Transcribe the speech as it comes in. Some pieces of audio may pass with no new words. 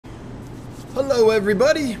Hello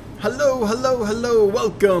everybody! Hello!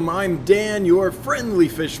 Welcome! I'm Dan, your friendly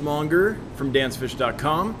fishmonger from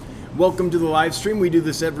dansfish.com. Welcome to the live stream. We do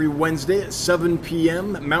this every Wednesday at 7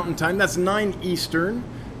 p.m. Mountain Time. That's 9 Eastern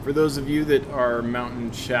for those of you that are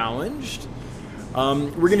mountain challenged.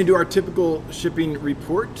 We're going to do our typical shipping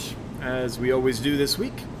report as we always do this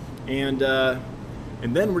week. And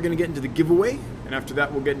then we're going to get into the giveaway. And after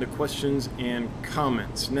that we'll get into questions and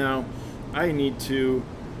comments. Now, I need to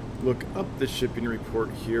look up the shipping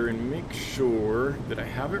report here and make sure that I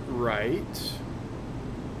have it right.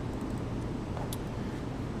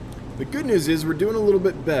 The good news is we're doing a little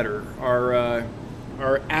bit better. Our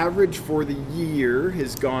average for the year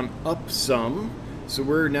has gone up some, so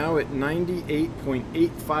we're now at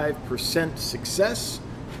 98.85% success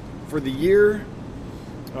for the year.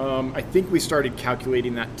 I think we started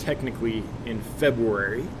calculating that technically in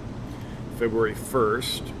February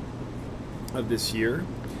 1st of this year.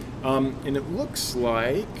 And it looks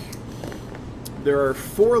like there are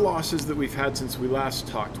 4 losses that we've had since we last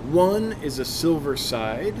talked. One is a silver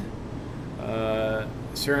side,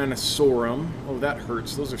 Ceranosaurus. Oh, that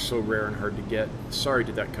hurts. Those are so rare and hard to get. Sorry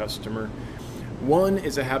to that customer. One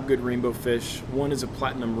is a Habgood rainbow fish. One is a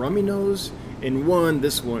platinum rummy nose. And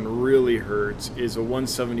this one really hurts, is a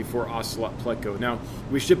 174 ocelot pleco. Now,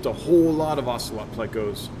 we shipped a whole lot of ocelot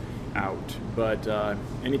plecos out, but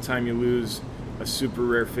anytime you lose a super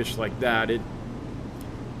rare fish like that, you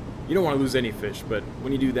don't want to lose any fish, but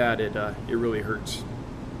when you do that, it really hurts.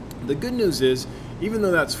 The good news is, even though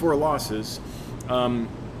that's 4 losses,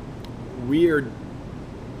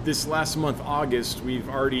 this last month, August, we've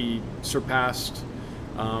already surpassed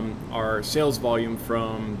our sales volume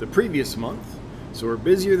from the previous month, so we're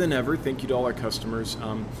busier than ever. Thank you to all our customers.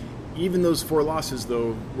 Even those 4 losses,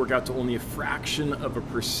 though, work out to only a fraction of a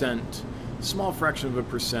percent, small fraction of a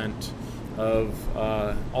percent of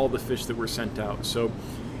all the fish that were sent out. So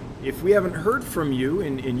if we haven't heard from you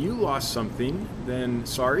and you lost something, then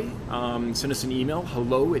sorry. Send us an email,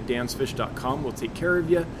 hello@dansfish.com. We'll take care of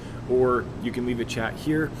you, or you can leave a chat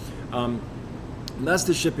here. And that's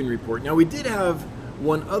the shipping report. Now, we did have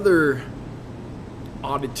one other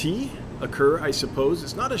oddity occur, I suppose.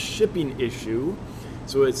 It's not a shipping issue,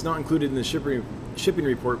 so it's not included in the shipping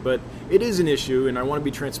report, but it is an issue, and I want to be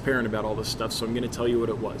transparent about all this stuff, so I'm going to tell you what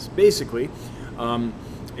it was. Basically,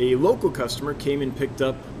 a local customer came and picked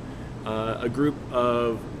up a group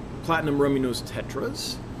of platinum rummy nose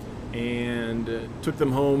tetras and took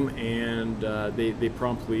them home, and they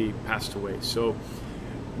promptly passed away. So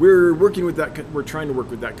we're trying to work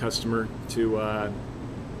with that customer to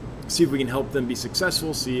see if we can help them be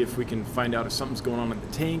successful, see if we can find out if something's going on in the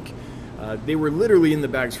tank. They were literally in the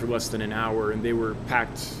bags for less than an hour, and they were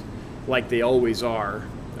packed like they always are,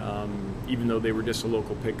 even though they were just a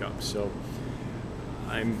local pickup. So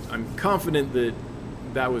I'm confident that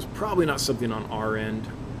that was probably not something on our end.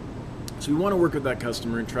 So we want to work with that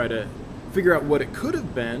customer and try to figure out what it could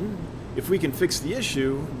have been. If we can fix the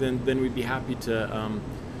issue, then we'd be happy to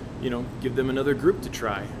give them another group to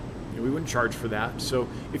try. We wouldn't charge for that. So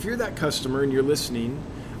if you're that customer and you're listening,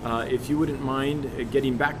 if you wouldn't mind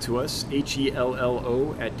getting back to us,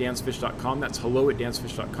 hello@dansfish.com. That's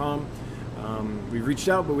hello@dansfish.com. We've reached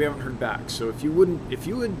out, but we haven't heard back. So if you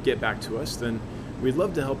would get back to us, then we'd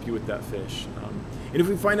love to help you with that fish. And if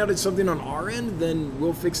we find out it's something on our end, then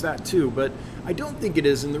we'll fix that too. But I don't think it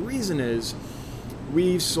is, and the reason is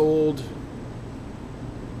we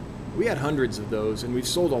had hundreds of those, and we've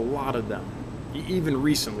sold a lot of them. Even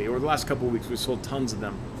recently, over the last couple of weeks, we've sold tons of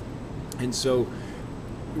them. And so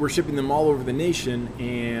we're shipping them all over the nation,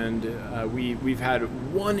 and we've had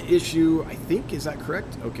one issue, I think. Is that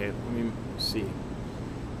correct? Okay, let me see.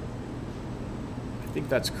 I think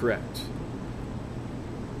that's correct.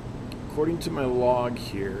 According to my log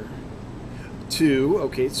here, 2.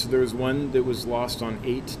 Okay, so there was one that was lost on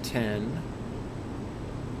 8/10.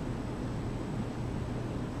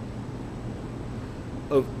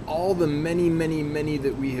 Of all the many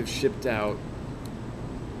that we have shipped out,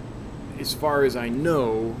 as far as I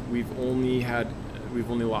know, we've only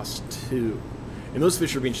lost 2, and those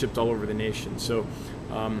fish are being shipped all over the nation. So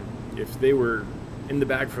if they were in the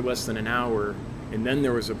bag for less than an hour and then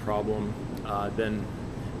there was a problem, then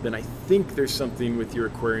I think there's something with your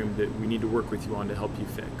aquarium that we need to work with you on to help you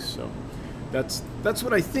fix. So that's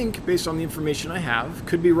what I think based on the information I have.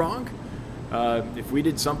 Could be wrong. If we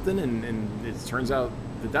did something and it turns out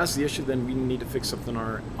that that's the issue, then we need to fix something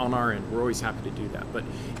on our end. We're always happy to do that. But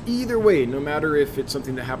either way, no matter if it's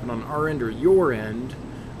something that happened on our end or your end,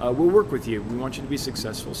 we'll work with you. We want you to be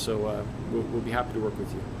successful, so we'll be happy to work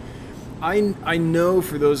with you. I know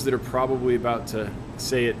for those that are probably about to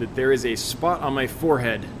say it, that there is a spot on my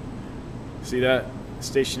forehead See that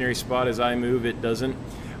stationary spot as I move, it doesn't.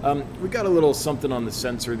 We got a little something on the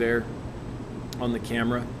sensor there on the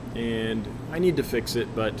camera, and I need to fix it,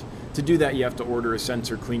 but to do that you have to order a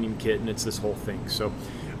sensor cleaning kit, and it's this whole thing. So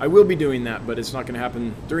I will be doing that, but it's not going to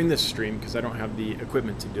happen during this stream because I don't have the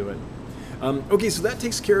equipment to do it. Okay, so that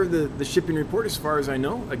takes care of the shipping report as far as I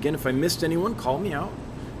know. Again, if I missed anyone, call me out.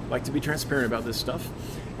 I like to be transparent about this stuff.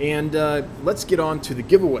 And let's get on to the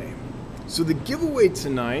giveaway. So the giveaway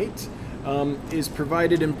tonight is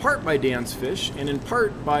provided in part by Dan's Fish and in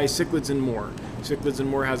part by Cichlids and More. Cichlids and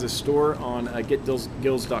More has a store on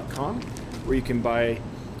getgills.com where you can buy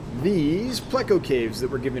these Pleco caves that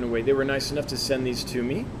we're giving away. They were nice enough to send these to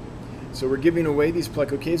me. So we're giving away these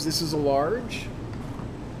Pleco caves. This is a large.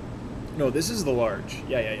 No, this is the large.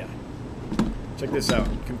 Yeah. Check this out.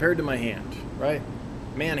 Compared to my hand, right?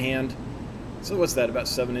 Man hand. So what's that, about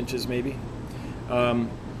 7 inches maybe?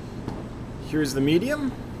 Here's the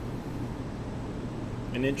medium.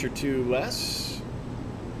 An inch or two less.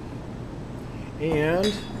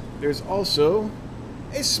 And there's also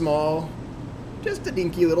a small, just a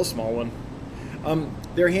dinky little small one.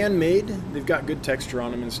 They're handmade. They've got good texture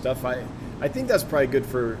on them and stuff. I think that's probably good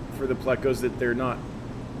for the Plecos, that they're not,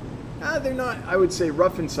 I would say,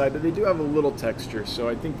 rough inside, but they do have a little texture. So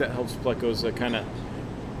I think that helps Plecos kind of,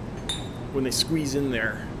 when they squeeze in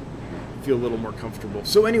there, feel a little more comfortable.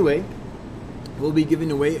 So anyway, we'll be giving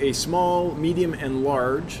away a small, medium, and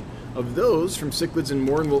large of those from Cichlids and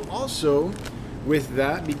More, and we'll also, with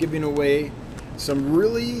that, be giving away some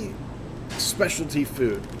really specialty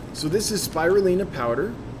food. So this is spirulina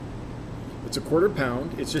powder. It's a 1/4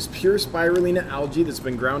 pound. It's just pure spirulina algae that's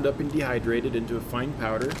been ground up and dehydrated into a fine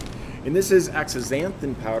powder. And this is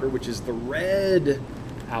axanthin powder, which is the red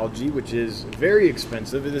algae, which is very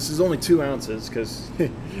expensive. This is only 2 ounces because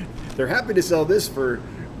they're happy to sell this for,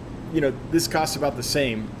 you know, this costs about the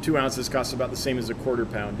same. 2 ounces costs about the same as a 1/4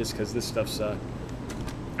 pound, just because this stuff's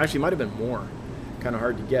actually might have been more. Kind of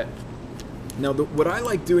hard to get. Now, what I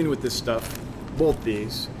like doing with this stuff, both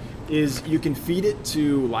these, is you can feed it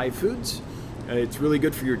to live foods. It's really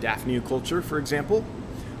good for your Daphnia culture, for example,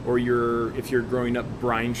 or if you're growing up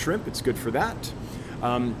brine shrimp, it's good for that.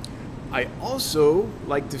 I also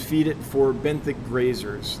like to feed it for benthic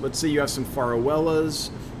grazers. Let's say you have some Farowellas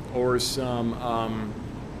or some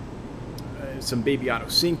baby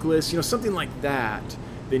Otocinclus, you know, something like that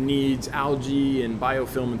needs algae and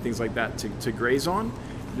biofilm and things like that to graze on.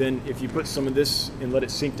 Then if you put some of this and let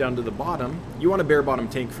it sink down to the bottom, you want a bare bottom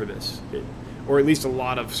tank for this, or at least a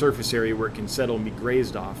lot of surface area where it can settle and be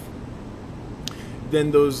grazed off.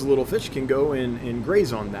 Then those little fish can go and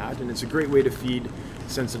graze on that, and it's a great way to feed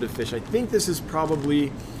sensitive fish. I think this is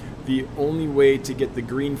probably the only way to get the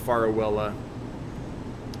green Farowella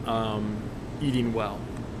eating well.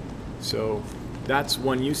 So that's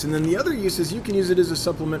one use. And then the other use is you can use it as a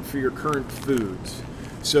supplement for your current foods.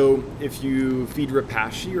 So if you feed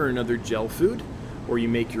Repashy or another gel food, or you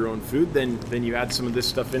make your own food, then you add some of this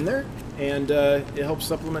stuff in there, and it helps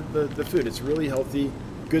supplement the food. It's really healthy,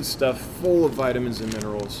 good stuff, full of vitamins and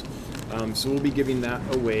minerals. So we'll be giving that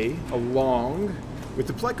away along with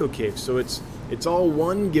the Pleco cave. So it's all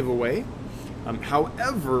one giveaway.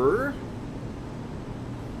 However,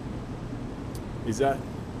 is that?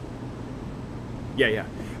 Yeah.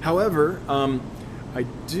 However, I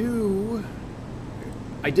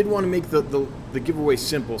did want to make the giveaway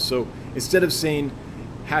simple. So instead of saying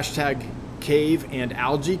hashtag cave and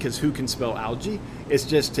algae, because who can spell algae, it's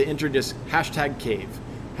just to enter just hashtag cave,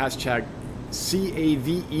 hashtag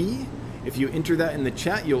CAVE. If you enter that in the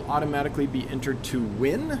chat, you'll automatically be entered to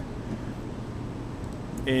win.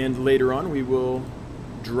 And later on, we will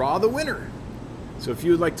draw the winner. So if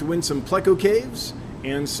you would like to win some Pleco caves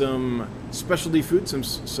and some specialty food,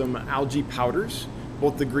 some algae powders,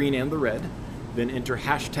 both the green and the red, then enter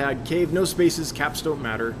hashtag cave, no spaces, caps don't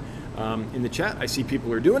matter, in the chat. I see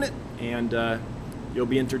people are doing it, and you'll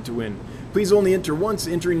be entered to win. Please only enter once.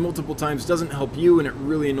 Entering multiple times doesn't help you, and it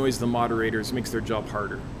really annoys the moderators, makes their job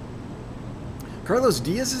harder. Carlos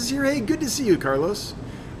Diaz is here. Hey, good to see you, Carlos.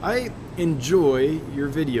 I enjoy your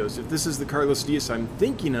videos. If this is the Carlos Diaz I'm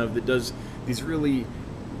thinking of that does these really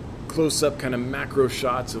close-up kind of macro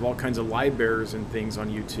shots of all kinds of live bearers and things on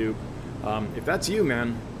YouTube, if that's you,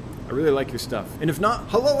 man, I really like your stuff. And if not,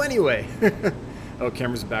 hello anyway. Oh,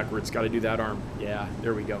 camera's backwards. Got to do that arm. Yeah,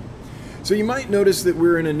 there we go. So you might notice that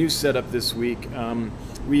we're in a new setup this week.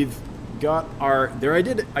 We've got our,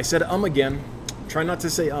 I said again. Try not to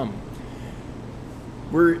say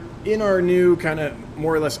We're in our new kind of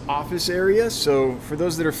more or less office area. So for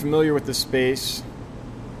those that are familiar with the space,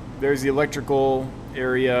 there's the electrical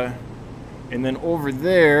area. And then over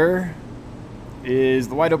there is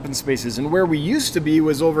the wide open spaces. And where we used to be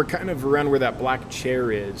was over kind of around where that black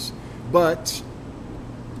chair is. But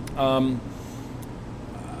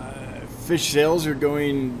fish sales are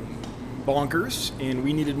going bonkers, and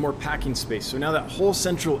we needed more packing space. So now that whole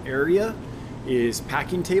central area is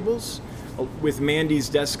packing tables with Mandy's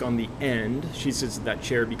desk on the end. She sits at that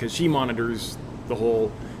chair because she monitors the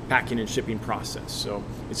whole packing and shipping process. So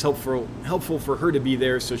it's helpful for her to be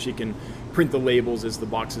there so she can print the labels as the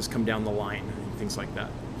boxes come down the line and things like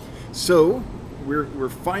that. So we're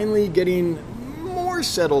finally getting more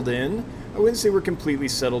settled in. I wouldn't say we're completely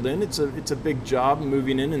settled in. It's a big job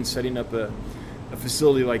moving in and setting up a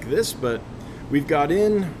facility like this, but we've got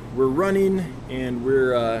in, we're running, and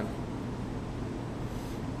we're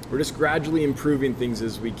just gradually improving things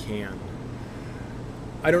as we can.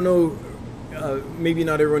 I don't know, maybe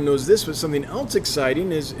not everyone knows this, but something else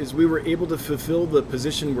exciting is we were able to fulfill the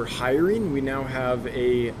position we're hiring. We now have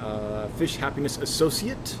a fish happiness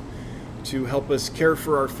associate to help us care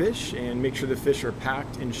for our fish and make sure the fish are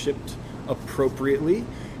packed and shipped appropriately.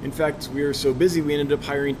 In fact, we are so busy we ended up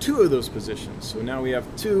hiring 2 of those positions. So now we have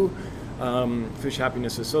 2 fish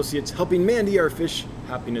happiness associates helping Mandy, our fish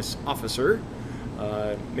happiness officer,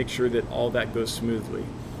 make sure that all that goes smoothly.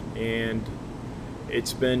 And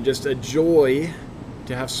it's been just a joy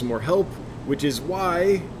to have some more help, which is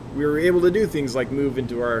why we were able to do things like move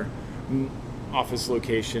into our office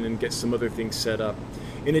location and get some other things set up.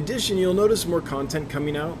 In addition, you'll notice more content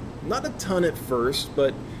coming out. Not a ton at first,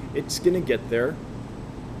 but it's gonna get there.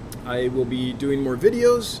 I will be doing more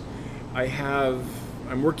videos.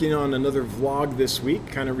 I'm working on another vlog this week,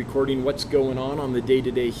 kind of recording what's going on the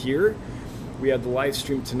day-to-day here. We had the live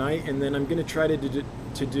stream tonight, and then I'm gonna try to do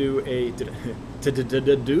a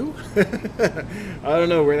I don't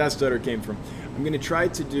know where that stutter came from. I'm gonna try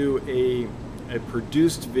to do a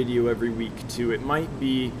produced video every week too. It might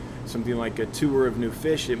be something like a tour of new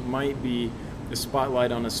fish. It might be a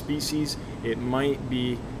spotlight on a species. It might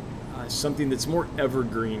be something that's more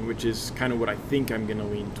evergreen, which is kind of what I think I'm going to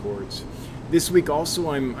lean towards. This week also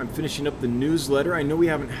I'm finishing up the newsletter. I know we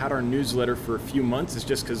haven't had our newsletter for a few months. It's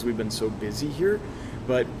just because we've been so busy here.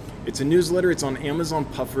 But it's a newsletter. It's on Amazon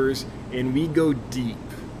puffers, and we go deep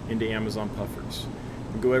into Amazon puffers.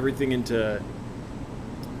 We go everything into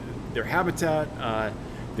their habitat,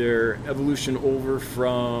 their evolution over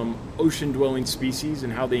from ocean-dwelling species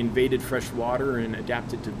and how they invaded fresh water and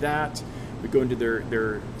adapted to that. We go into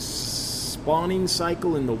their spawning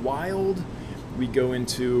cycle in the wild. We go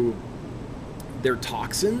into their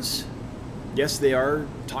toxins. Yes, they are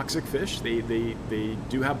toxic fish. They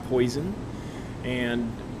do have poison,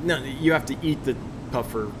 and no, you have to eat the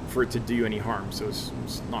puffer for it to do any harm, so it's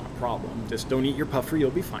not a problem. Just don't eat your puffer, you'll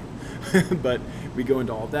be fine. But we go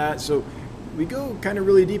into all that. So we go kind of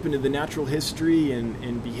really deep into the natural history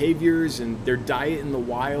and behaviors and their diet in the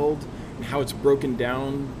wild and how it's broken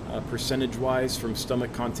down percentage-wise from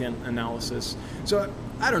stomach content analysis. So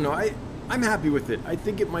I don't know, I'm happy with it. I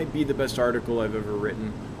think it might be the best article I've ever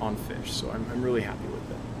written on fish, so I'm really happy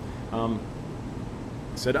with it.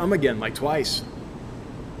 Said again, like twice.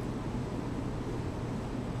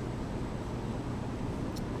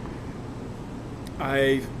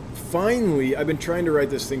 I've been trying to write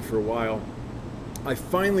this thing for a while. I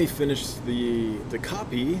finally finished the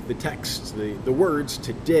copy, the text, the words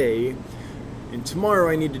today, and tomorrow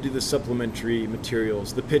I need to do the supplementary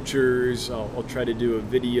materials, the pictures. I'll try to do a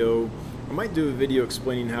video. I might do a video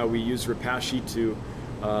explaining how we use Repashy to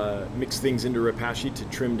mix things into Repashy to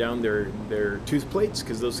trim down their tooth plates,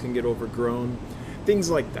 because those can get overgrown.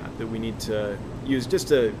 Things like that we need to use just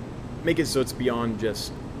to make it so it's beyond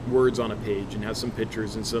just words on a page and have some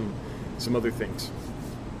pictures and some other things.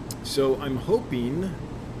 So I'm hoping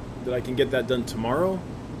that I can get that done tomorrow,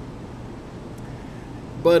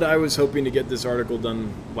 but I was hoping to get this article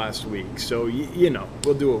done last week, so you know,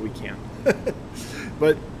 we'll do what we can.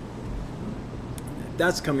 But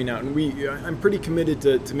that's coming out, and I'm pretty committed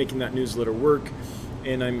to making that newsletter work,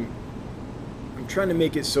 and I'm trying to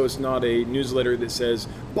make it so it's not a newsletter that says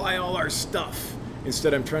buy all our stuff.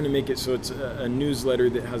 Instead, I'm trying to make it so it's a newsletter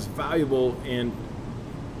that has valuable and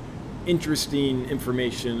interesting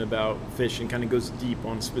information about fish and kind of goes deep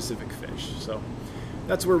on specific fish. So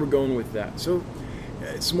that's where we're going with that. So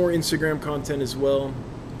it's more Instagram content as well.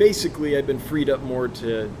 Basically, I've been freed up more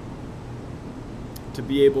to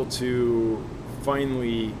be able to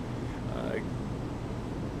finally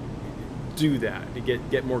do that, to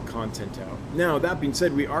get more content out. Now, that being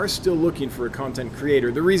said, we are still looking for a content creator.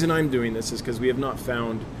 The reason I'm doing this is because we have not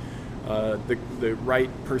found the right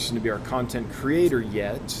person to be our content creator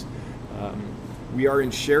yet. We are in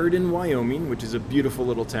Sheridan, Wyoming, which is a beautiful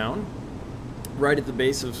little town. right at the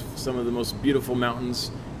base of some of the most beautiful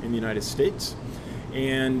mountains in the United States.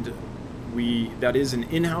 And that is an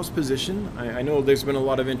in-house position. I know there's been a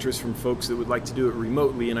lot of interest from folks that would like to do it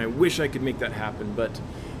remotely, and I wish I could make that happen, but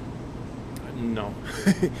no.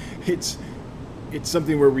 It's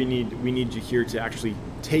something where we need you here to actually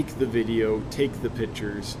take the video, take the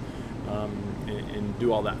pictures, and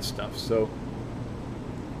do all that stuff. So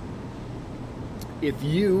if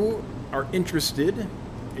you are interested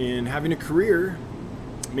in having a career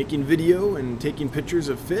making video and taking pictures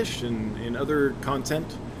of fish and other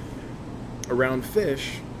content around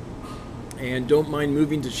fish, and don't mind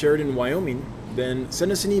moving to Sheridan, Wyoming, then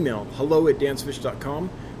send us an email, hello@dansfish.com,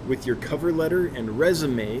 with your cover letter and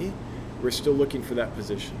resume. We're still looking for that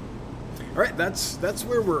position. All right, that's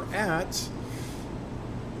where we're at.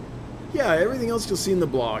 Yeah, everything else you'll see in the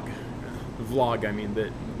vlog,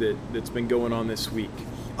 that's been going on this week.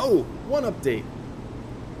 Oh, one update.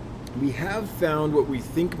 We have found what we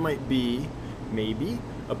think might be, maybe,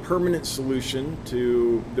 a permanent solution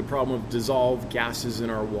to the problem of dissolved gases in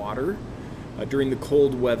our water. During the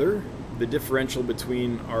cold weather, the differential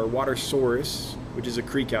between our water source, which is a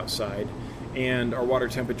creek outside, and our water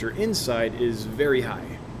temperature inside is very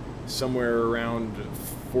high, somewhere around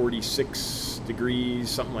 46 degrees,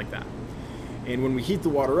 something like that. And when we heat the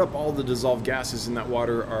water up, all the dissolved gases in that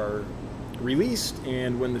water are released,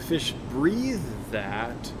 and when the fish breathe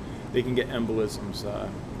that, they can get embolisms.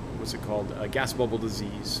 What's it called? Gas bubble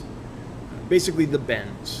disease. Basically the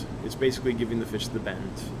bends. It's basically giving the fish the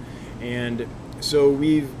bend. And so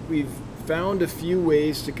we've found a few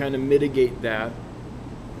ways to kind of mitigate that,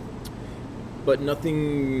 but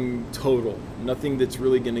nothing total. Nothing that's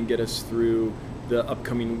really going to get us through the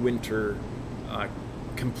upcoming winter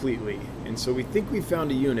completely. And so we think we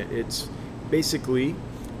found a unit. It's basically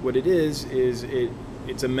what it is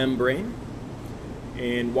it's a membrane,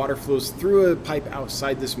 and water flows through a pipe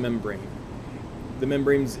outside this membrane. The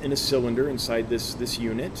membrane's in a cylinder inside this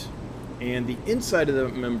unit, and the inside of the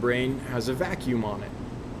membrane has a vacuum on it.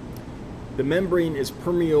 The membrane is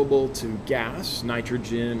permeable to gas,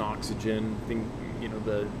 nitrogen, oxygen,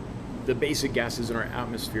 the basic gases in our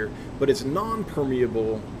atmosphere, but it's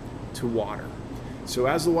non-permeable to water. So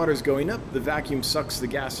as the water is going up, the vacuum sucks the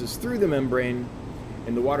gases through the membrane,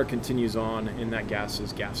 and the water continues on, and that gas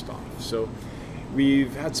is gassed off. So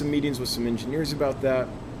we've had some meetings with some engineers about that.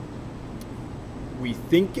 We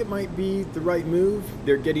think it might be the right move.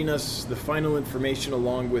 They're getting us the final information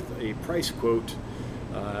along with a price quote.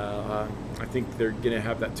 I think they're going to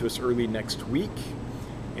have that to us early next week,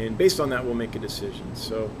 and based on that, we'll make a decision.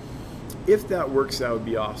 So if that works, that would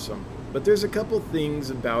be awesome. But there's a couple things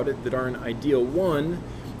about it that aren't ideal. One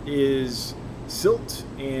is silt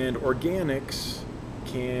and organics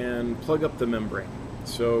can plug up the membrane.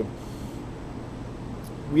 So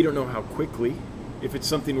we don't know how quickly. If it's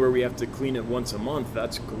something where we have to clean it once a month,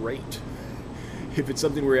 that's great. If it's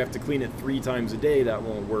something where we have to clean it 3 times a day, that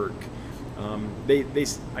won't work.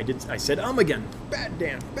 I said again. Bad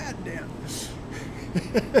Dan.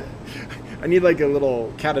 I need like a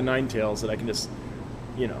little cat of nine tails that I can just,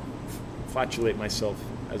 flatulate myself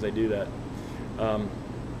as I do that.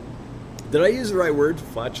 Did I use the right word,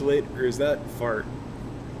 flatulate, or is that fart?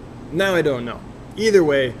 Now I don't know. Either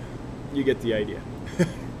way, you get the idea.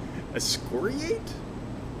 Excoriate?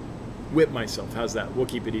 Whip myself. How's that? We'll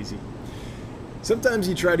keep it easy. Sometimes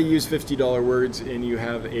you try to use $50 words and you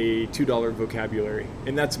have a $2 vocabulary,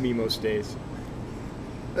 and that's me most days.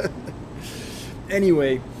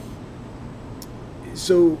 Anyway,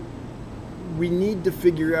 so we need to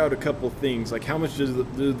figure out a couple things, like how much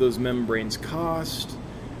do those membranes cost?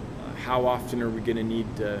 How often are we going to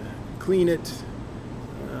need to clean it?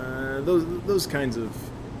 Those kinds of,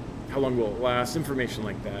 how long will it last, information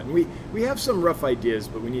like that. And we have some rough ideas,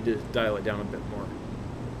 but we need to dial it down a bit more.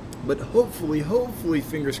 But hopefully,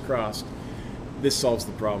 fingers crossed, this solves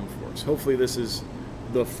the problem for us. Hopefully this is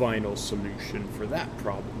the final solution for that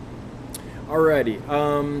problem. Alrighty,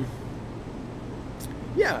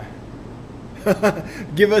 yeah.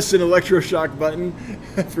 Give us an electroshock button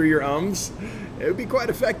for your ums. It would be quite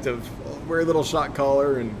effective. I'll wear a little shock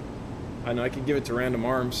collar, and I know I could give it to Random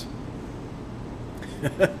Arms.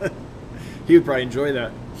 He would probably enjoy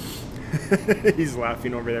that. He's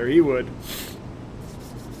laughing over there. He would.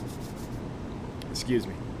 Excuse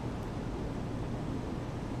me.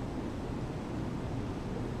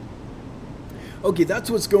 Okay, that's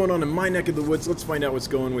what's going on in my neck of the woods. Let's find out what's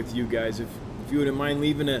going with you guys. If you wouldn't mind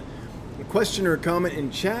leaving a question or a comment in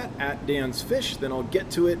chat at Dan's Fish, then I'll get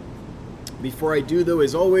to it. Before I do, though,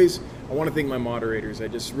 as always, I want to thank my moderators. I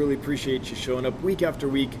just really appreciate you showing up week after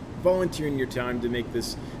week, volunteering your time to make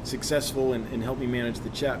this successful and help me manage the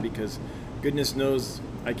chat, because Goodness knows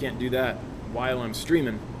I can't do that while I'm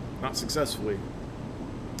streaming, not successfully.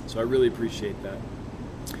 So I really appreciate that.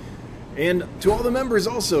 And to all the members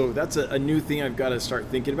also, that's a new thing I've got to start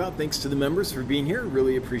thinking about. Thanks to the members for being here.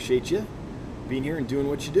 Really appreciate you being here and doing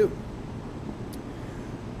what you do.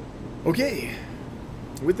 Okay,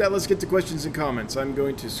 with that, let's get to questions and comments. I'm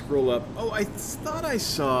going to scroll up. Oh, I thought I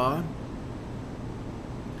saw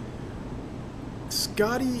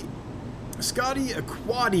Scotty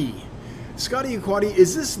Aquati. Scotty Aquati,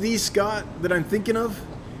 is this the Scott that I'm thinking of?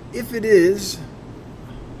 If it is,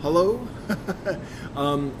 hello.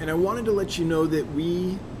 And I wanted to let you know that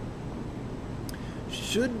we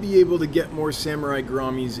should be able to get more Samurai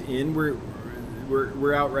Garamis in.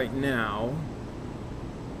 We're out right now,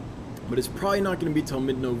 but it's probably not going to be till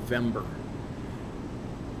mid-November.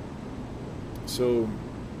 So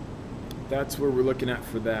that's where we're looking at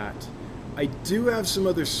for that. I do have some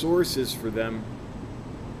other sources for them,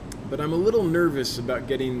 but I'm a little nervous about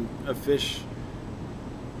getting a fish.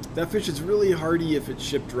 That fish is really hardy if it's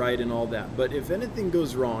shipped right and all that, but if anything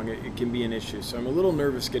goes wrong, it can be an issue. So I'm a little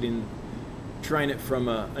nervous trying it from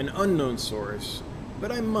an unknown source,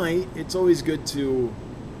 but I might. It's always good to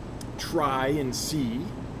try and see.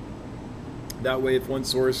 That way, if one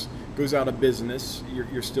source goes out of business,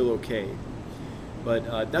 you're still okay.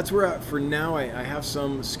 But that's where we're at for now. I have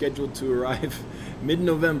some scheduled to arrive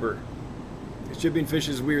mid-November. Shipping fish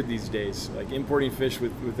is weird these days. Like importing fish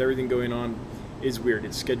with everything going on is weird.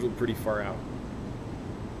 It's scheduled pretty far out.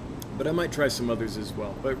 But I might try some others as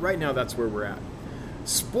well. But right now, that's where we're at.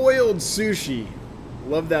 Spoiled Sushi.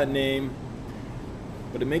 Love that name.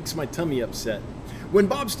 But it makes my tummy upset. When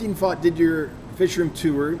Bob Steenfott did your fish room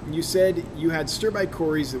tour, you said you had stir-by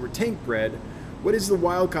Corys that were tank bred. What is the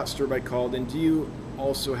wild-caught stir-by called, and do you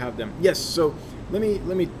also have them? Yes, so let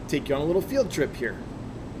me take you on a little field trip here.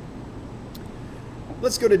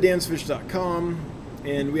 Let's go to dansfish.com.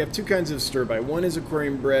 And we have two kinds of stir-by. One is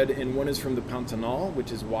aquarium bred, and one is from the Pantanal,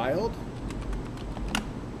 which is wild.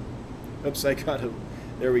 Oops, I got it.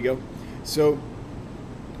 There we go. So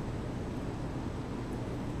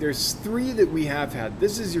there's three that we have had.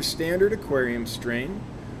 This is your standard aquarium strain.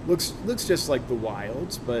 Looks just like the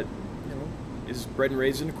wilds, but you know, is bred and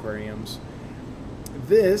raised in aquariums.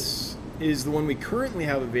 This is the one we currently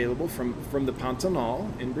have available from the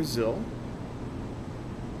Pantanal in Brazil.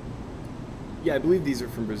 Yeah, I believe these are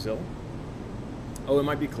from Brazil. Oh, it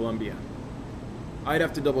might be Colombia. I'd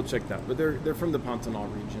have to double check that, but they're from the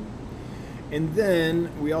Pantanal region. And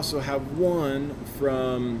then we also have one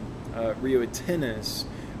from Rio Atenas.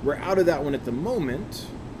 We're out of that one at the moment,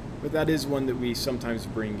 but that is one that we sometimes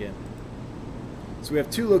bring in. So we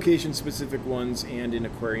have two location-specific ones and an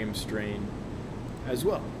aquarium strain as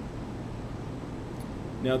well.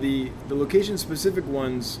 Now the location-specific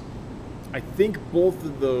ones, I think both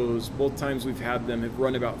of those, both times we've had them, have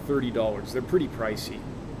run about $30. They're pretty pricey.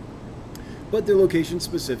 But they're location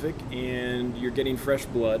specific, and you're getting fresh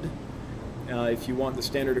blood. If you want the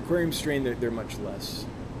standard aquarium strain, they're much less.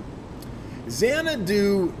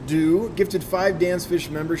 Xanadu gifted 5 Dansfish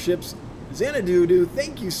memberships. Xanadu,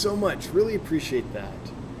 thank you so much. Really appreciate that.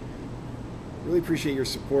 Really appreciate your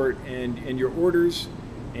support and your orders,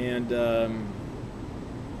 and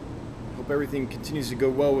hope everything continues to go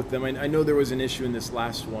well with them. I know there was an issue in this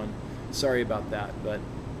last one. Sorry about that, but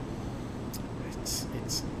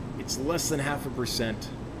it's less than 0.5%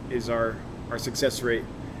 is our success rate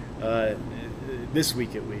this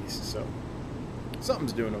week at least. So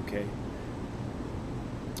something's doing okay.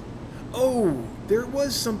 Oh, there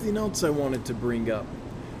was something else I wanted to bring up.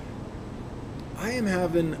 I am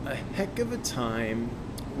having a heck of a time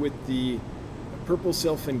with the purple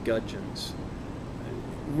sailfin gudgeons.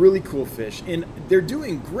 Really cool fish, and they're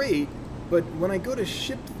doing great, but when I go to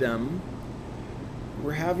ship them,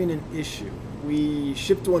 we're having an issue. We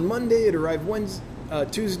shipped one Monday, it arrived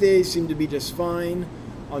Tuesday, seemed to be just fine.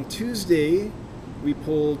 On Tuesday, we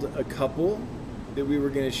pulled a couple that we were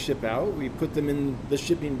going to ship out. We put them in the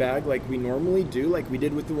shipping bag like we normally do, like we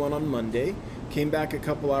did with the one on Monday. Came back a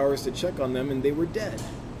couple hours to check on them, and they were dead.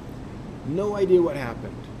 No idea what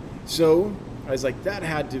happened. So I was like, that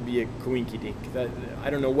had to be a coinkydink. I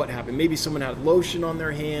don't know what happened. Maybe someone had lotion on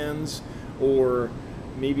their hands, or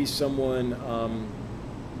maybe someone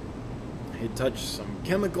had touched some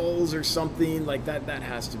chemicals or something like that. That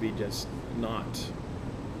has to be just not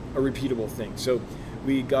a repeatable thing. So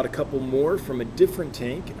we got a couple more from a different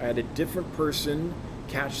tank. I had a different person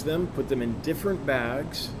catch them, put them in different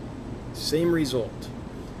bags. Same result.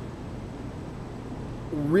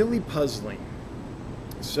 Really puzzling.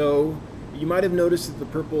 So you might have noticed that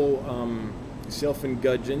the purple sailfin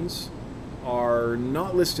gudgeons are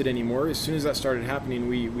not listed anymore. As soon as that started happening,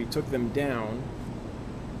 we took them down.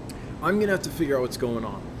 I'm going to have to figure out what's going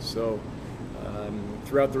on. So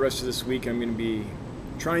throughout the rest of this week, I'm going to be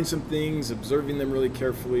trying some things, observing them really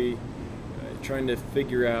carefully, trying to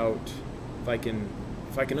figure out if I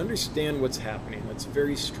can understand what's happening. That's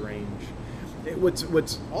very strange.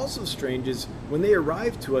 What's also strange is when they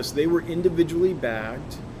arrived to us, they were individually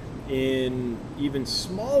bagged in even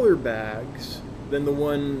smaller bags than the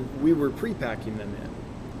one we were pre-packing them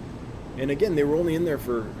in. And again, they were only in there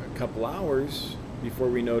for a couple hours before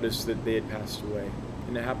we noticed that they had passed away.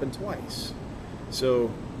 And it happened twice.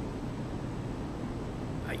 So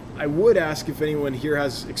I would ask if anyone here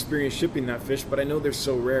has experience shipping that fish, but I know they're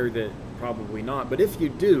so rare that probably not. But if you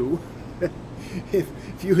do, if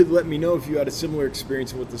you would let me know if you had a similar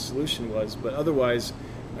experience and what the solution was. But otherwise,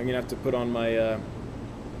 I'm gonna have to put on my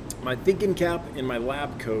my thinking cap and my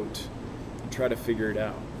lab coat and try to figure it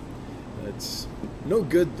out. It's no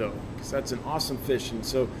good though, because that's an awesome fish. And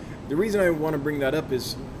so the reason I want to bring that up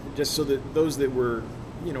is just so that those that were,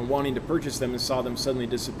 wanting to purchase them and saw them suddenly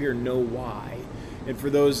disappear know why. And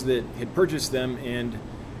for those that had purchased them and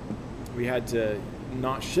we had to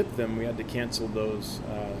not ship them, we had to cancel those.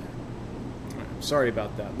 I'm sorry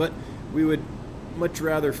about that, but we would much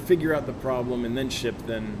rather figure out the problem and then ship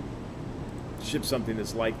than ship something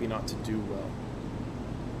that's likely not to do well.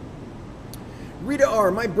 Rita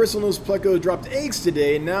R, my bristlenose pleco dropped eggs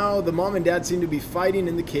today, and now the mom and dad seem to be fighting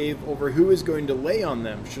in the cave over who is going to lay on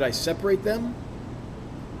them. Should I separate them?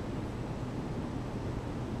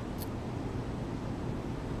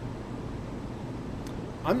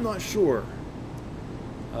 I'm not sure.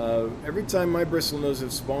 Every time my bristlenose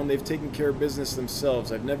have spawned, they've taken care of business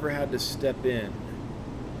themselves. I've never had to step in.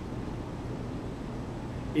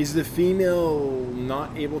 Is the female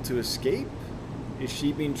not able to escape? Is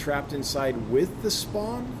she being trapped inside with the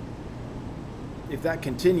spawn? If that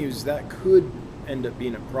continues, that could end up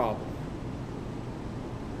being a problem.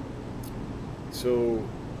 So,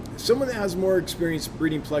 someone that has more experience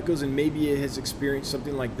breeding plecos and maybe has experienced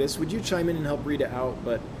something like this, would you chime in and help Rita out?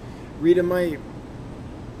 But Rita,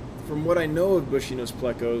 from what I know of bushy-nosed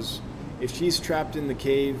plecos, if she's trapped in the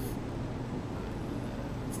cave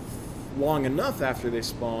long enough after they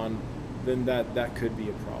spawn, then that could be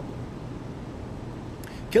a problem.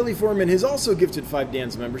 Kelly Foreman has also gifted 5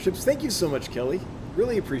 Dan's memberships. Thank you so much, Kelly.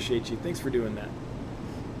 Really appreciate you. Thanks for doing that.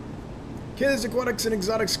 Kids, Aquatics and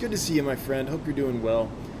Exotics, good to see you, my friend. Hope you're doing well.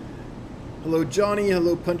 Hello, Johnny.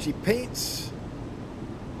 Hello, Punchy Paints.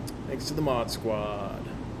 Thanks to the Mod Squad.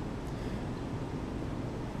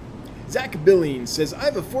 Zach Billings says, I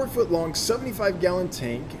have a 4-foot-long, 75-gallon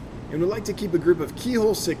tank and would like to keep a group of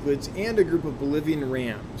keyhole cichlids and a group of Bolivian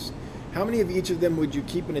rams. How many of each of them would you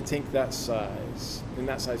keep in a tank that size? In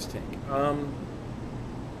that size tank? I'm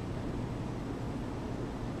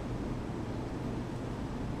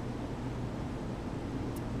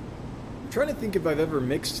trying to think if I've ever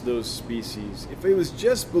mixed those species. If it was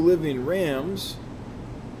just Bolivian rams,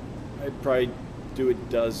 I'd probably do a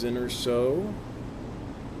dozen or so.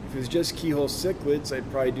 If it was just keyhole cichlids,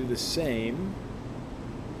 I'd probably do the same.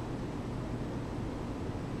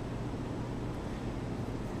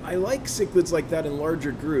 I like cichlids like that in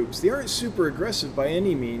larger groups. They aren't super aggressive by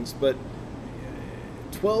any means, but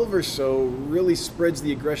 12 or so really spreads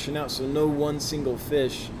the aggression out, so no one single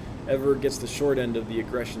fish ever gets the short end of the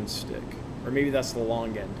aggression stick. Or maybe that's the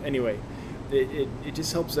long end. Anyway, it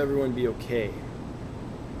just helps everyone be okay.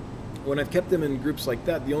 When I've kept them in groups like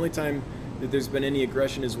that, the only time that there's been any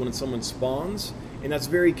aggression is when someone spawns, and that's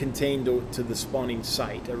very contained to the spawning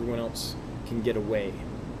site. Everyone else can get away.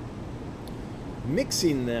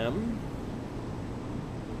 Mixing them,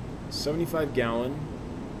 75-gallon,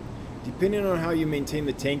 depending on how you maintain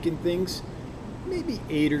the tank and things, maybe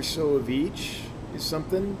 8 or so of each is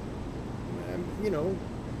something.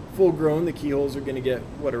 Full grown, the keyholes are going to get,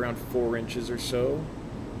 what, around 4 inches or so.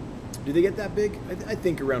 Do they get that big? I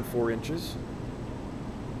think around 4 inches.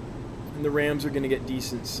 And the rams are going to get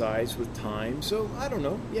decent size with time. So, I don't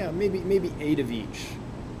know. Yeah, maybe 8 of each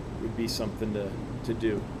would be something to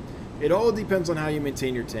do. It all depends on how you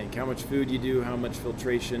maintain your tank, how much food you do, how much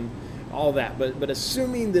filtration, all that. But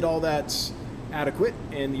assuming that all that's adequate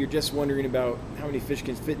and you're just wondering about how many fish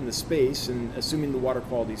can fit in the space and assuming the water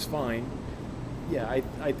quality is fine, yeah,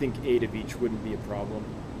 I think 8 of each wouldn't be a problem.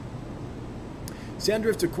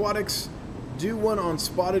 Sandrift Aquatics, do one on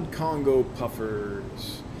spotted Congo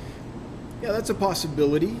puffers. Yeah, that's a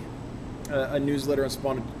possibility. A newsletter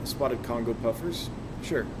on spotted Congo puffers.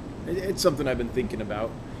 Sure, it's something I've been thinking about.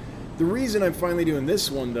 The reason I'm finally doing this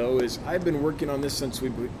one, though, is I've been working on this since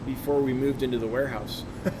before we moved into the warehouse.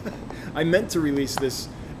 I meant to release this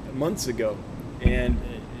months ago, and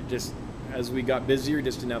just as we got busier,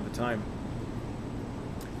 just didn't have the time.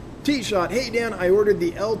 T-Shot, hey Dan, I ordered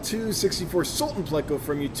the L264 Sultan Pleco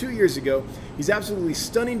from you 2 years ago. He's absolutely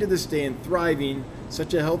stunning to this day and thriving,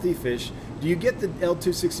 such a healthy fish. Do you get the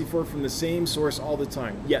L264 from the same source all the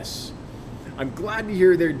time? Yes. I'm glad to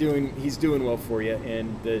hear he's doing well for you,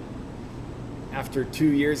 and that after 2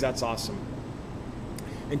 years, that's awesome.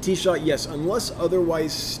 And T-Shot, yes, unless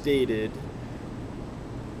otherwise stated,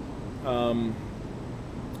 all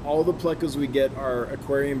the plecos we get are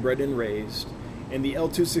aquarium bred and raised, and the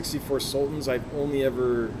L264 Sultans I've only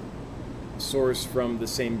ever sourced from the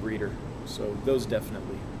same breeder, so those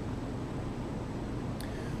definitely.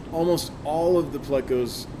 Almost all of the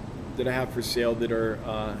plecos that I have for sale that are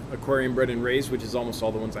aquarium bred and raised, which is almost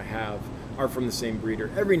all the ones I have, are from the same breeder.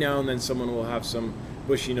 Every now and then someone will have some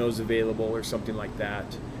bushy nose available or something like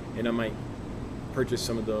that, and I might purchase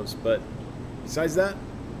some of those, but besides that,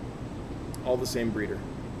 all the same breeder.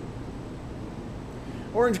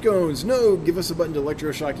 Orange Cones, no, give us a button to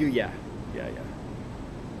electroshock you. Yeah.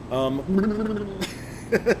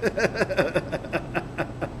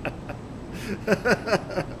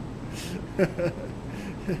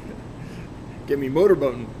 Get me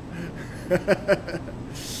motorboating.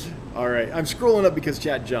 All right, I'm scrolling up because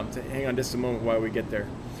chat jumped. Hang on just a moment while we get there.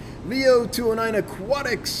 Leo 209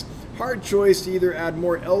 Aquatics. Hard choice to either add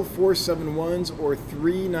more L471s or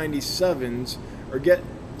 397s, or get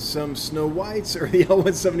some Snow Whites or the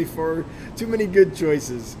L174. Too many good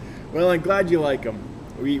choices. Well, I'm glad you like them.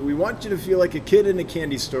 We want you to feel like a kid in a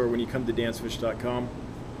candy store when you come to dancefish.com.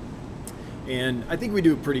 And I think we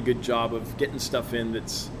do a pretty good job of getting stuff in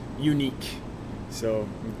that's unique. So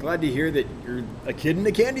I'm glad to hear that you're a kid in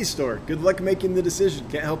a candy store. Good luck making the decision.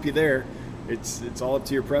 Can't help you there. It's all up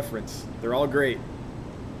to your preference. They're all great.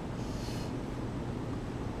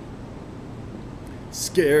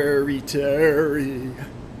 Scary Terry.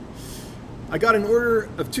 I got an order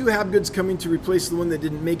of 2 Habgoods coming to replace the one that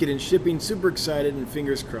didn't make it in shipping. Super excited and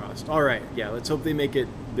fingers crossed. All right, yeah, let's hope they make it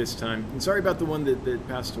this time. And sorry about the one that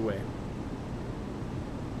passed away.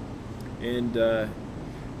 And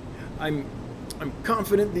I'm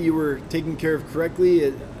confident that you were taken care of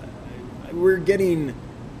correctly. We're getting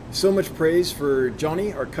so much praise for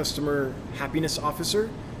Johnny, our customer happiness officer,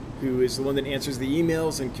 who is the one that answers the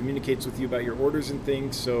emails and communicates with you about your orders and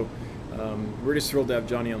things. So we're just thrilled to have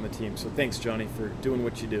Johnny on the team. So thanks, Johnny, for doing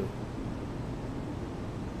what you do.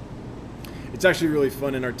 It's actually really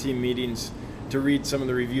fun in our team meetings to read some of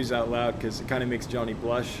the reviews out loud because it kind of makes Johnny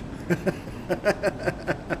blush.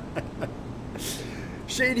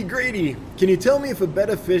 Shady Grady, can you tell me if a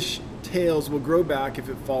betta fish tails will grow back if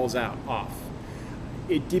it falls off?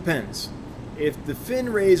 It depends. If the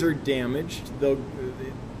fin rays are damaged, the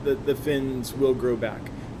fins will grow back.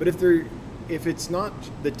 But if it's not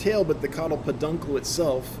the tail but the caudal peduncle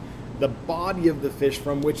itself, the body of the fish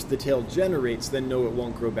from which the tail generates, then no, it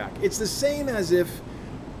won't grow back. It's the same as if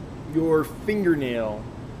your fingernail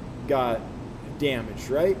got damaged,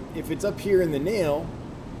 right? If it's up here in the nail,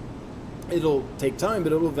 it'll take time,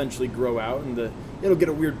 but it'll eventually grow out, and it'll get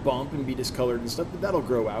a weird bump and be discolored and stuff, but that'll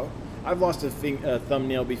grow out. I've lost a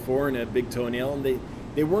thumbnail before and a big toenail, and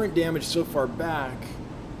they weren't damaged so far back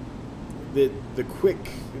that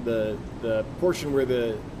the portion where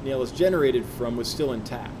the nail is generated from was still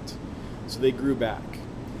intact, so they grew back.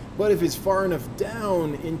 But if it's far enough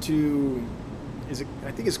down into,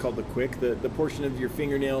 I think it's called the quick, the portion of your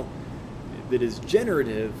fingernail that is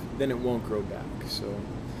generative, then it won't grow back. So,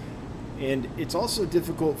 and it's also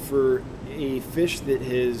difficult for a fish that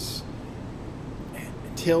has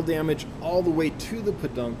tail damage all the way to the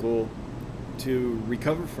peduncle to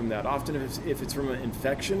recover from that. Often if it's from an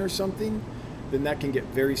infection or something, then that can get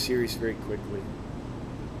very serious very quickly.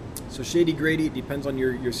 So Shady Grady, it depends on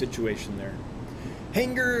your situation there.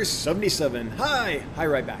 Hanger 77, hi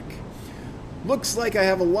right back. Looks like I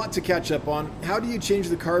have a lot to catch up on. How do you change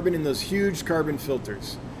the carbon in those huge carbon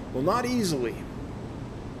filters? Well, not easily.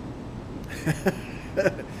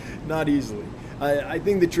 Not easily. I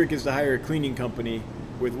think the trick is to hire a cleaning company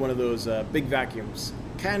with one of those big vacuums,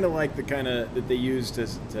 kind of like the kind that they use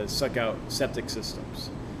to suck out septic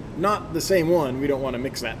systems. Not the same one. We don't want to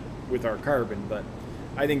mix that with our carbon, but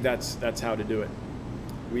I think that's how to do it.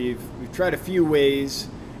 We've tried a few ways.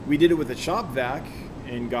 We did it with a shop vac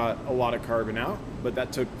and got a lot of carbon out, but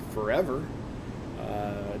that took forever.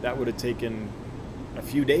 That would have taken a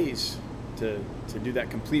few days to do that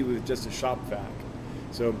completely with just a shop vac.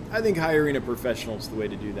 So I think hiring a professional is the way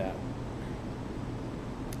to do that.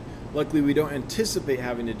 Luckily, we don't anticipate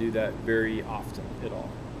having to do that very often at all.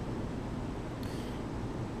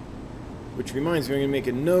 Which reminds me, I'm going to make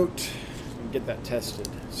a note and get that tested.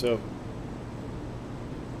 So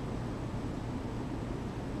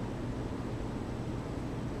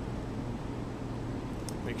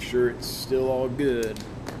make sure it's still all good.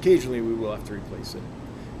 Occasionally we will have to replace it,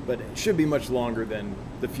 but it should be much longer than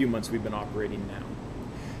the few months we've been operating now.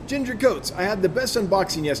 Ginger Coats, I had the best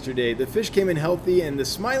unboxing yesterday. The fish came in healthy and the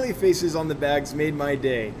smiley faces on the bags made my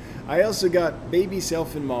day. I also got baby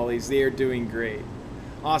sailfin mollies. They are doing great.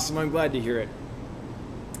 Awesome, I'm glad to hear it.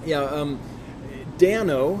 Yeah,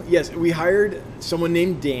 Dano, yes, we hired someone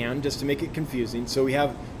named Dan just to make it confusing. So we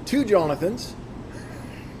have two Jonathans,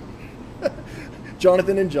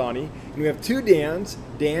 Jonathan and Johnny, and we have two Dans,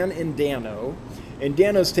 Dan and Dano. And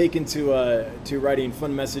Dano's taken to writing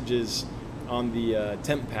fun messages on the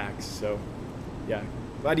temp packs. So yeah,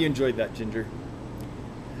 glad you enjoyed that, Ginger.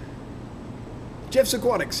 Jeff's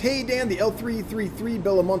Aquatics. Hey Dan, the L333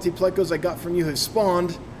 Belamonte plecos I got from you have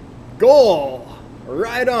spawned. Goal!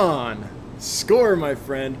 Right on! Score, my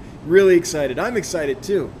friend. Really excited. I'm excited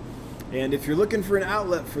too. And if you're looking for an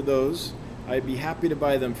outlet for those, I'd be happy to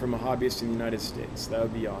buy them from a hobbyist in the United States. That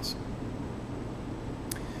would be awesome.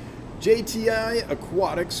 JTI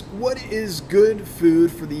Aquatics, what is good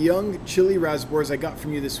food for the young chili rasbors I got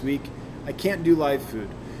from you this week? I can't do live food.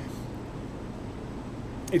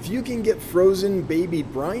 If you can get frozen baby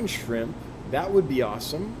brine shrimp, that would be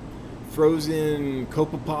awesome. Frozen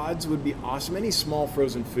copepods would be awesome. Any small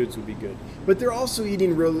frozen foods would be good. But they're also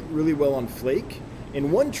eating really well on flake.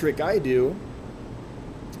 And one trick I do,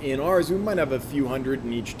 in ours, we might have a few hundred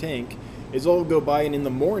in each tank, is I'll go by and in the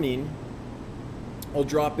morning, I'll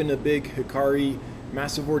drop in a big Hikari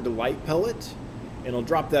Massivore Delight pellet, and I'll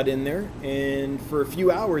drop that in there, and for a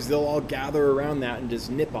few hours they'll all gather around that and just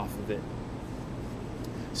nip off of it.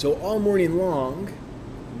 So all morning long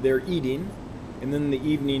they're eating, and then in the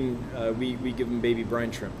evening we give them baby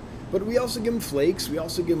brine shrimp. But we also give them flakes, we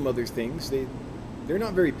also give them other things. They're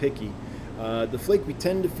not very picky. The flake we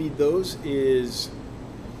tend to feed those is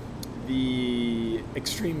the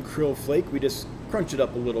Extreme Krill flake. We just crunch it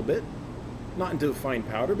up a little bit. Not into a fine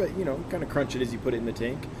powder, but you know, kind of crunch it as you put it in the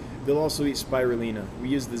tank. They'll also eat spirulina. We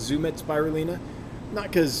use the Zoomet spirulina, not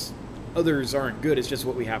because others aren't good, it's just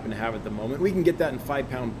what we happen to have at the moment. We can get that in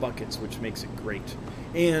 5-pound buckets, which makes it great.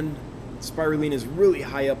 And spirulina is really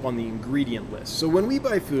high up on the ingredient list. So when we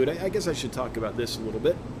buy food, I guess I should talk about this a little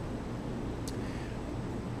bit.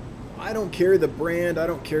 I don't care the brand, I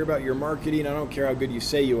don't care about your marketing, I don't care how good you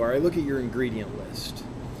say you are. I look at your ingredient list.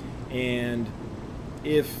 And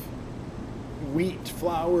if wheat,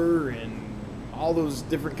 flour, and all those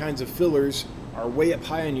different kinds of fillers are way up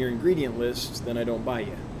high on your ingredient list, then I don't buy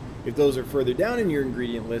you. If those are further down in your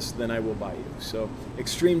ingredient list, then I will buy you. So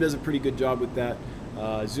Extreme does a pretty good job with that.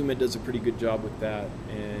 Zoomet does a pretty good job with that.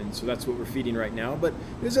 And so that's what we're feeding right now. But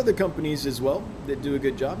there's other companies as well that do a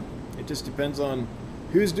good job. It just depends on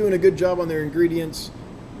who's doing a good job on their ingredients,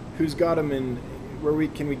 who's got them in, where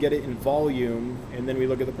can we get it in volume, and then we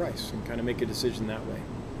look at the price and kind of make a decision that way.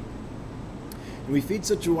 And we feed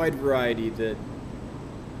such a wide variety that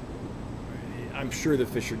I'm sure the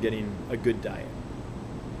fish are getting a good diet.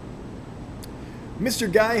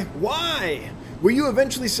 Mr. Guy, why? Will you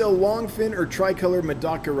eventually sell longfin or tricolor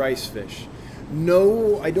Medaka rice fish?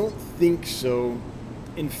 No, I don't think so.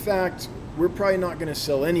 In fact, we're probably not going to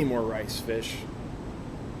sell any more rice fish.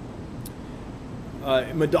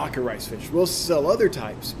 Medaka rice fish. We'll sell other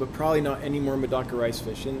types, but probably not any more Medaka rice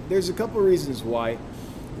fish. And there's a couple reasons why.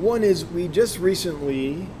 One is we just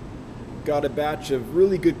recently got a batch of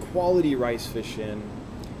really good quality rice fish in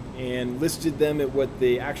and listed them at what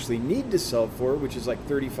they actually need to sell for, which is like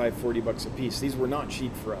 $35-40 a piece. These were not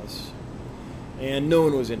cheap for us, and no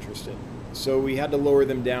one was interested. So we had to lower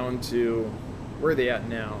them down to, where are they at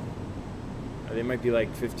now? They might be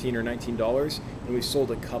like $15 or $19, and we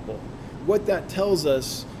sold a couple. What that tells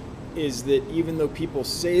us is that even though people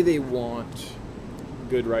say they want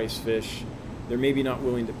good rice fish, they're maybe not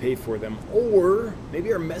willing to pay for them, or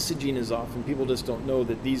maybe our messaging is off and people just don't know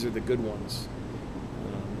that these are the good ones.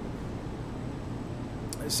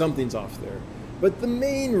 Something's off there. But the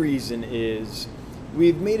main reason is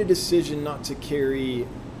we've made a decision not to carry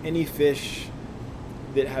any fish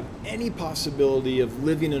that have any possibility of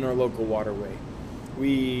living in our local waterway.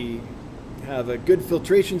 We have a good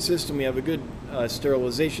filtration system, we have a good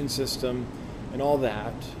sterilization system and all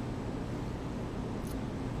that.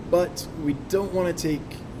 But we don't want to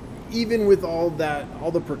take, even with all that,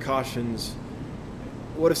 all the precautions,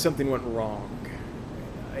 what if something went wrong?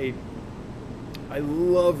 I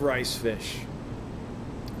love rice fish,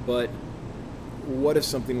 but what if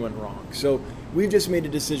something went wrong? So we've just made a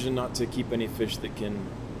decision not to keep any fish that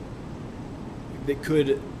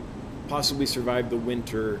could possibly survive the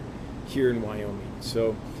winter here in Wyoming.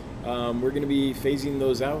 So we're going to be phasing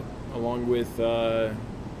those out along with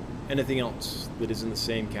anything else that is in the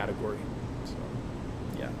same category. So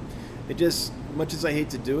yeah, it just, much as I hate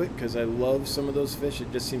to do it because I love some of those fish,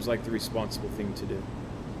 it just seems like the responsible thing to do.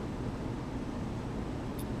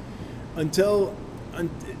 Until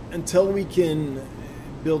we can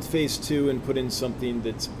build phase 2 and put in something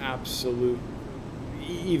that's absolute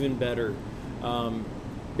even better.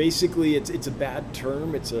 Basically, it's a bad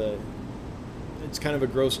term. It's kind of a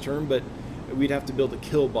gross term, but we'd have to build a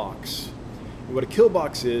kill box. And what a kill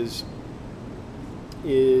box is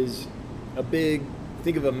a big,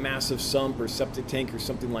 think of a massive sump or septic tank or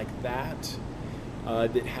something like that,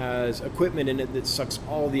 that has equipment in it that sucks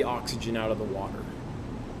all the oxygen out of the water,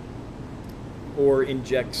 or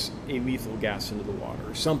injects a lethal gas into the water,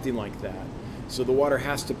 or something like that. So the water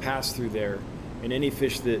has to pass through there, and any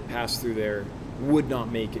fish that pass through there would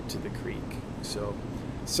not make it to the creek. So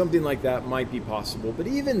something like that might be possible, but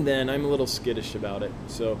even then, I'm a little skittish about it.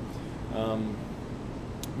 So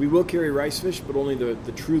we will carry rice fish, but only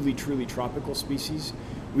the truly tropical species.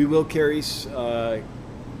 We will carry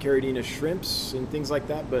Caridina shrimps and things like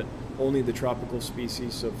that, but only the tropical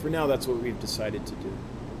species. So for now, that's what we've decided to do.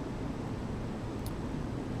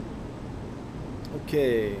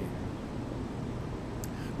 Okay.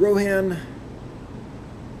 Rohan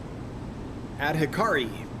Adhikari.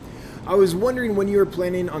 I was wondering when you were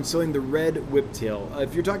planning on selling the red whiptail.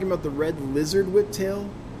 If you're talking about the red lizard whiptail,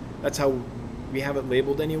 that's how we have it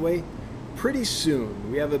labeled anyway. Pretty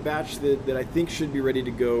soon. We have a batch that I think should be ready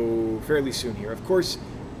to go fairly soon here. Of course,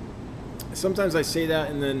 sometimes I say that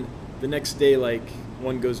and then the next day, like,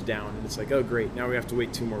 one goes down and it's like, oh great, now we have to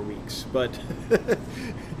wait 2 more weeks. But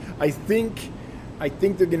I think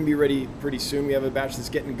they're going to be ready pretty soon. We have a batch that's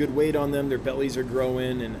getting good weight on them. Their bellies are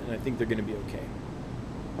growing, and I think they're going to be okay.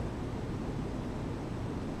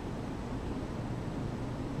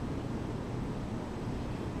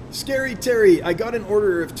 Scary Terry, I got an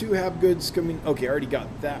order of 2 Habgoods coming. Okay, I already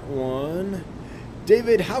got that one.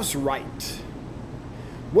 David Housewright.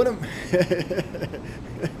 What am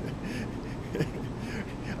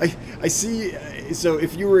I see. So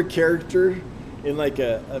if you were a character in like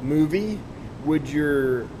a movie, would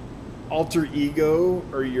your alter ego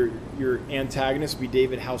or your antagonist be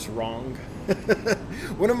David Housewrong?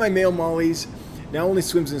 One of my male mollies now only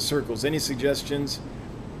swims in circles. Any suggestions?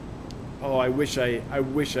 Oh, I wish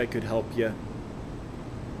I could help you.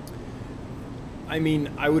 I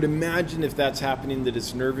mean, I would imagine if that's happening that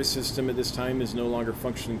its nervous system at this time is no longer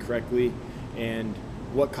functioning correctly, and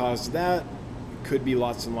what caused that could be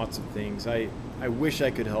lots and lots of things. I wish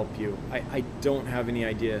I could help you. I don't have any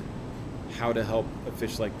idea how to help a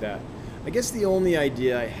fish like that. I guess the only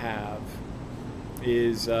idea I have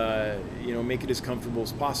is, make it as comfortable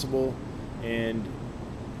as possible, and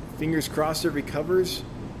fingers crossed it recovers.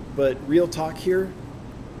 But real talk here,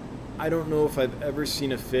 I don't know if I've ever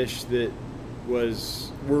seen a fish that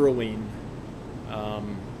was whirling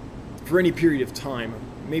for any period of time.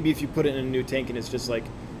 Maybe if you put it in a new tank and it's just like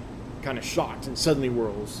kind of shocked and suddenly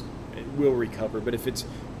whirls, it will recover. But if it's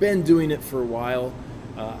been doing it for a while,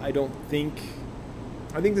 I think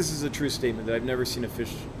this is a true statement that I've never seen a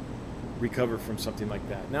fish recover from something like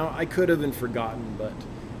that. Now, I could have been forgotten, but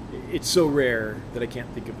it's so rare that I can't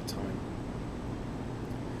think of a time.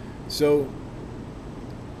 So,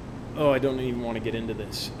 I don't even want to get into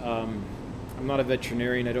this. I'm not a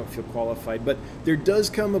veterinarian, I don't feel qualified, but there does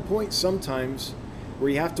come a point sometimes where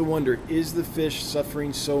you have to wonder, is the fish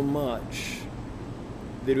suffering so much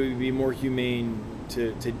that it would be more humane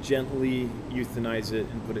to gently euthanize it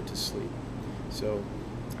and put it to sleep? So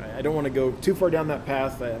I don't want to go too far down that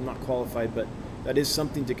path. I'm not qualified, but that is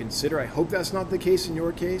something to consider. I hope that's not the case in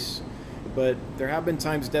your case, but there have been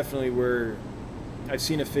times definitely where I've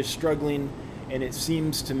seen a fish struggling, and it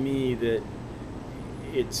seems to me that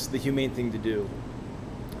it's the humane thing to do.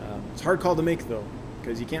 It's a hard call to make, though,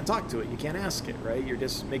 because you can't talk to it. You can't ask it, right? You're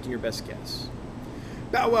just making your best guess.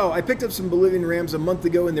 Bow wow, I picked up some Bolivian rams a month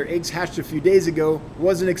ago, and their eggs hatched a few days ago.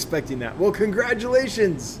 Wasn't expecting that. Well,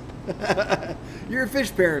 congratulations! You're a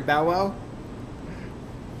fish parent, Bow wow.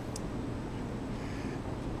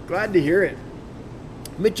 Glad to hear it.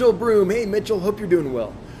 Mitchell Broom. Hey, Mitchell, hope you're doing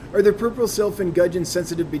well. Are the purple sailfin gudgeons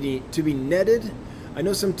sensitive to be netted? I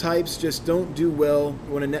know some types just don't do well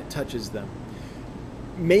when a net touches them.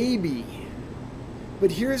 Maybe.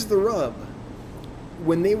 But here's the rub.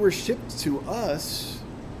 When they were shipped to us,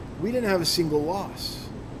 we didn't have a single loss.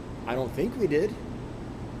 I don't think we did.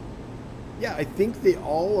 Yeah, I think they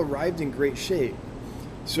all arrived in great shape.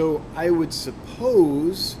 So I would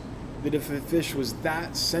suppose that if a fish was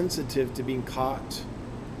that sensitive to being caught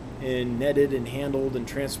and netted and handled and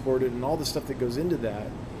transported and all the stuff that goes into that,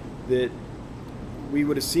 that we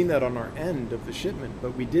would have seen that on our end of the shipment,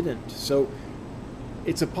 but we didn't. So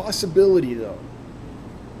it's a possibility though.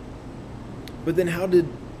 But then how did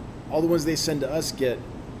all the ones they send to us get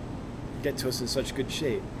to us in such good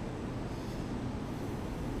shape?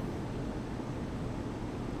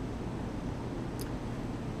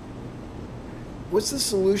 What's the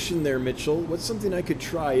solution there, Mitchell? What's something I could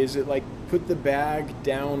try? Is it like put the bag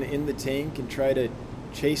down in the tank and try to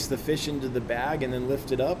chase the fish into the bag and then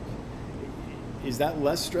lift it up? Is that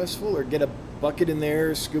less stressful? Or get a bucket in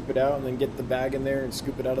there, scoop it out, and then get the bag in there and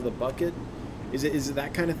scoop it out of the bucket? Is it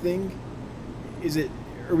that kind of thing?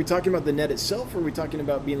 Are we talking about the net itself, or are we talking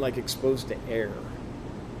about being like exposed to air?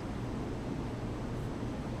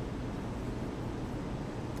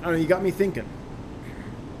 I don't know, you got me thinking.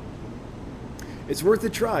 It's worth a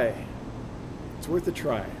try. It's worth a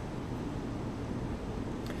try.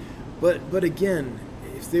 But again,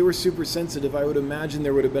 if they were super sensitive, I would imagine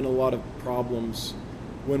there would have been a lot of problems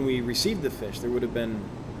when we received the fish. There would have been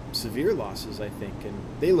severe losses, I think, and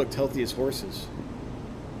they looked healthy as horses.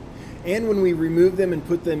 And when we removed them and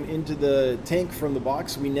put them into the tank from the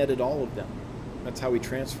box, we netted all of them. That's how we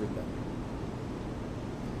transferred them.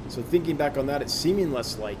 So thinking back on that, it's seeming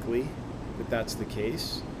less likely that that's the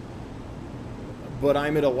case. But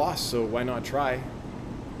I'm at a loss, so why not try?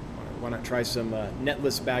 Why not try some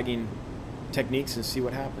netless bagging techniques and see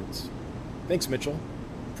what happens? Thanks, Mitchell.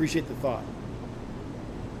 Appreciate the thought.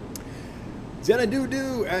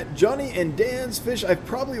 Xanadu at Johnny and Dan's Fish. I've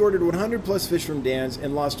probably ordered 100 plus fish from Dan's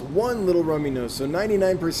and lost one little romy nose, so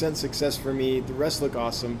 99% success for me. The rest look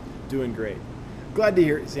awesome. Doing great. Glad to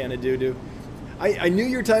hear it, Xanadu. I knew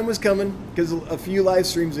your time was coming because a few live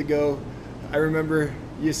streams ago, I remember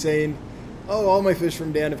you saying, oh, all my fish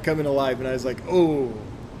from Dan have come in alive. And I was like, oh,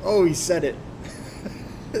 he said it.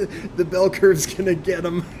 The bell curve's going to get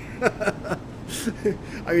him.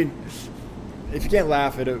 I mean, if you can't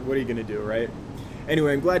laugh at it, what are you going to do, right?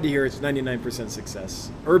 Anyway, I'm glad to hear it's 99% success.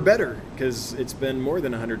 Or better, because it's been more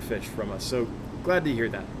than 100 fish from us. So glad to hear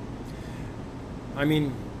that. I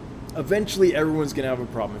mean, eventually everyone's going to have a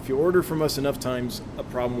problem. If you order from us enough times, a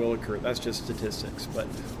problem will occur. That's just statistics. But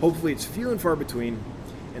hopefully it's few and far between.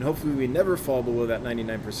 And hopefully we never fall below that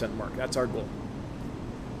 99% mark. That's our goal.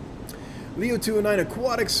 Leo209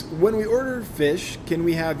 Aquatics, when we order fish, can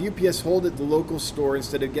we have UPS hold at the local store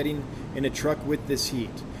instead of getting in a truck with this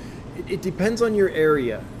heat? It depends on your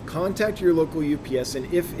area. Contact your local UPS,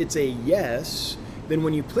 and if it's a yes, then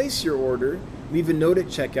when you place your order, leave a note at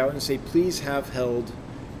checkout and say, please have held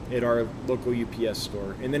at our local UPS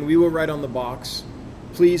store. And then we will write on the box,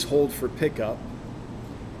 please hold for pickup,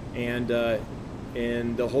 and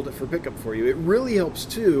they'll hold it for pickup for you. It really helps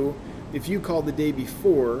too if you call the day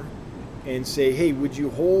before and say, hey, would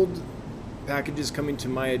you hold packages coming to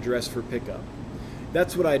my address for pickup?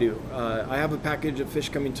 That's what I do. I have a package of fish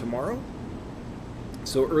coming tomorrow.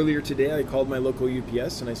 So earlier today I called my local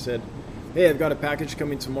UPS and I said, hey, I've got a package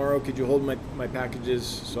coming tomorrow. Could you hold my packages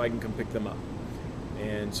so I can come pick them up?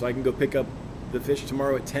 And so I can go pick up the fish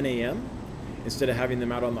tomorrow at 10 a.m. instead of having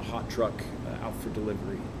them out on the hot truck out for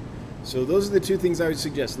delivery. So those are the two things I would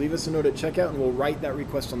suggest. Leave us a note at checkout and we'll write that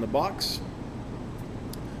request on the box.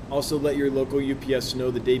 Also let your local UPS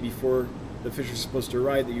know the day before the fish are supposed to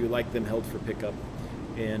arrive that you would like them held for pickup.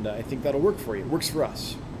 And I think that'll work for you. It works for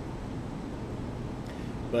us.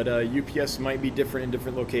 But UPS might be different in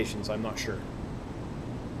different locations. I'm not sure.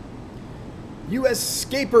 US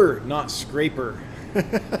Scaper, not Scraper.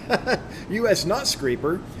 US not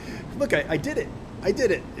Scraper. Look, I did it. I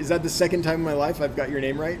did it. Is that the second time in my life I've got your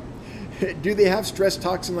name right? Do they have stress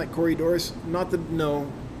toxin like Corydoras? No,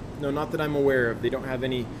 not that I'm aware of. They don't have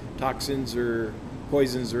any toxins or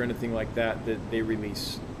poisons or anything like that they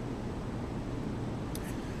release.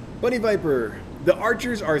 Bunny Viper, the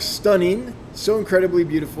archers are stunning, so incredibly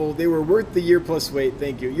beautiful. They were worth the year plus wait.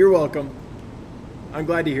 Thank you. You're welcome. I'm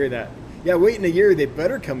glad to hear that. Yeah, wait in a year, they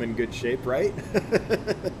better come in good shape, right?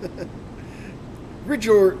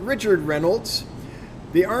 Richard Reynolds,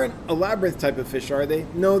 they aren't a labyrinth type of fish, are they?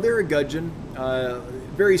 No, they're a gudgeon.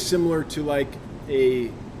 Very similar to like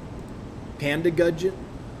a panda gudgeon,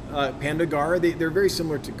 panda gara. They're very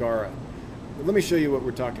similar to gara. But let me show you what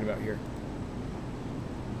we're talking about here.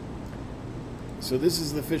 So this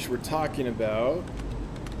is the fish we're talking about.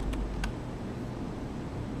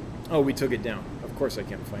 Oh, we took it down. Of course I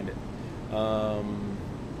can't find it.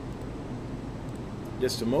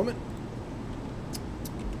 Just a moment.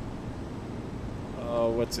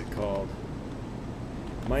 What's it called?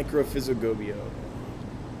 Microphysiogobio.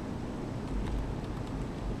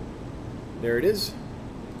 There it is.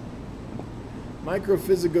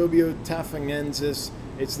 Microphysogobio tafangensis.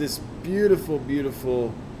 It's this beautiful,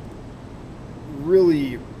 beautiful,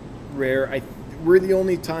 really rare. We're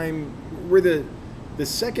the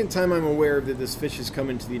second time I'm aware of that this fish has come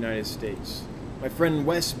into the United States. My friend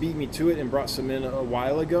Wes beat me to it and brought some in a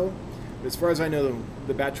while ago. But as far as I know,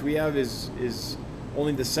 the batch we have is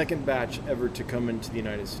only the second batch ever to come into the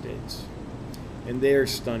United States. And they are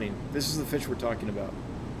stunning. This is the fish we're talking about.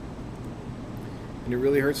 And it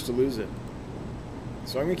really hurts to lose it.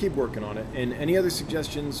 So I'm going to keep working on it. And any other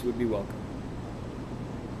suggestions would be welcome.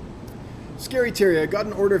 Scary Terry, I got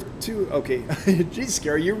an order of 2. Okay. Geez,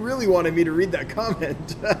 Scary, you really wanted me to read that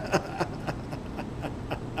comment.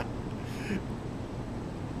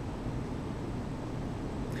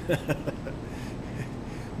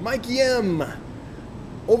 Mikey M.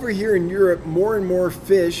 Over here in Europe, more and more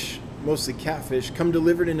fish, mostly catfish, come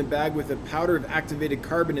delivered in a bag with a powder of activated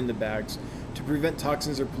carbon in the bags to prevent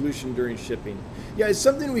toxins or pollution during shipping. Yeah, it's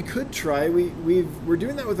something we could try. We're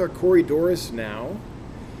doing that with our Corydoras now.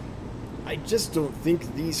 I just don't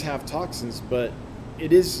think these have toxins, but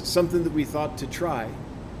it is something that we thought to try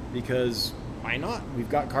because why not? We've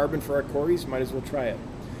got carbon for our Corys, might as well try it.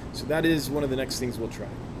 So that is one of the next things we'll try.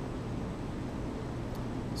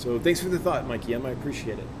 So thanks for the thought, Mikey M. I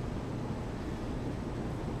appreciate it.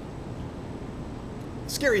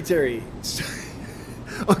 Scary Terry.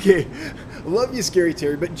 Okay, love you, Scary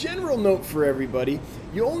Terry, but general note for everybody,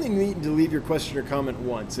 you only need to leave your question or comment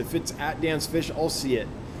once. If it's at Dan's Fish, I'll see it.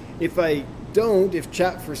 If I don't, if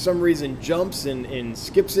chat for some reason jumps and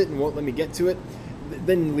skips it and won't let me get to it,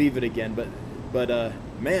 then leave it again. But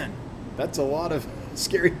man, that's a lot of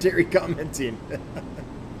Scary Terry commenting.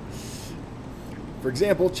 For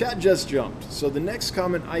example, chat just jumped. So the next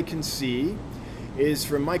comment I can see is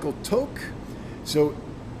from Michael Toke. So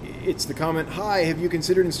it's the comment, hi, have you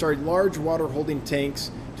considered installing large water holding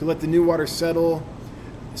tanks to let the new water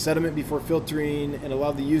sediment before filtering and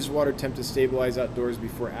allow the used water temp to stabilize outdoors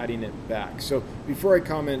before adding it back? So before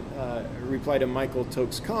I reply to Michael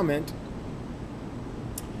Toke's comment,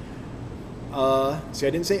 see,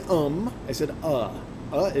 I didn't say I said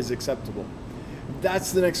is acceptable.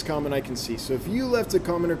 That's the next comment I can see. So if you left a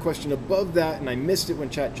comment or question above that and I missed it when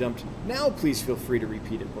chat jumped, now please feel free to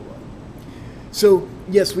repeat it below. So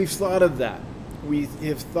yes, we've thought of that. We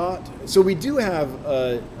have thought, so we do have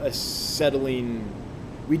a settling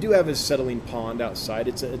pond outside.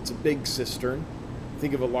 It's a big cistern.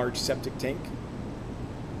 Think of a large septic tank.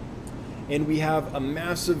 And we have a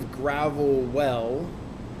massive gravel well.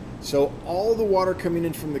 So all the water coming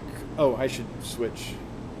in from the, oh, I should switch.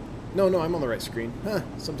 No, I'm on the right screen.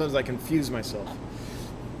 Sometimes I confuse myself.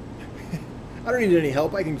 I don't need any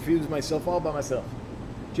help. I can confuse myself all by myself.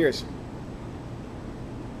 Cheers.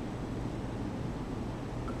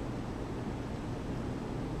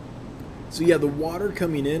 So yeah, the water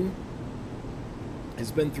coming in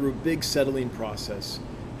has been through a big settling process.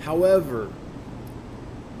 However,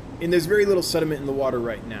 and there's very little sediment in the water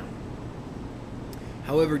right now.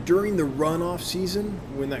 However, during the runoff season,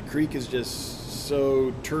 when that creek is just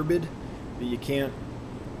so turbid that you can't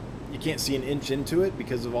see an inch into it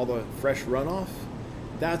because of all the fresh runoff,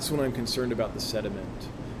 that's when I'm concerned about the sediment.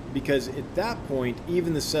 Because at that point,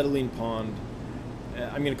 even the settling pond,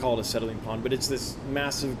 I'm going to call it a settling pond, but it's this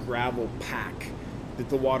massive gravel pack that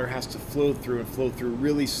the water has to flow through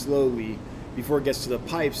really slowly before it gets to the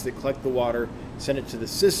pipes that collect the water, send it to the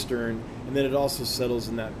cistern, and then it also settles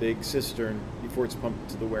in that big cistern before it's pumped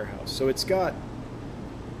to the warehouse. So it's got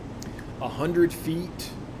 100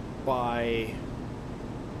 feet by,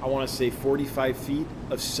 I want to say 45 feet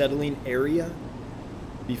of settling area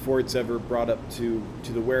before it's ever brought up to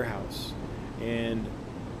the warehouse. And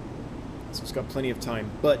so it's got plenty of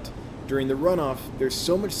time. But during the runoff, there's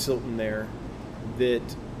so much silt in there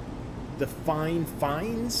that the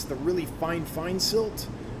the really fine silt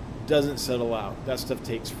doesn't settle out. That stuff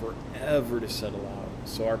takes forever to settle out.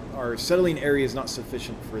 So our settling area is not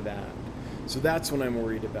sufficient for that. So that's when I'm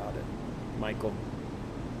worried about it, Michael.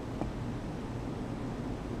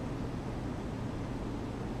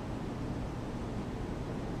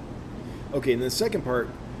 Okay, and the second part,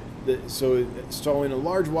 so installing a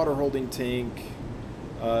large water holding tank,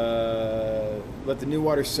 let the new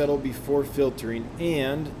water settle before filtering,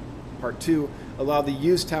 and part 2, allow the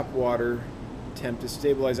used tap water temp to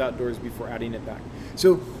stabilize outdoors before adding it back.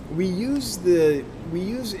 So we use a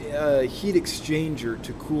heat exchanger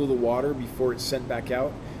to cool the water before it's sent back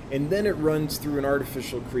out, and then it runs through an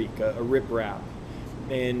artificial creek, a riprap,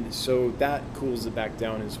 and so that cools it back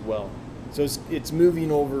down as well. So it's moving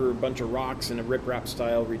over a bunch of rocks in a riprap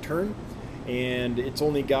style return, and it's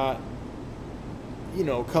only got,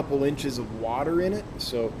 a couple inches of water in it,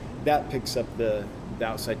 so that picks up the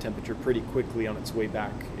outside temperature pretty quickly on its way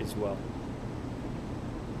back as well.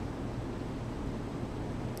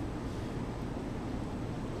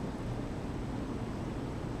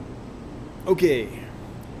 Okay.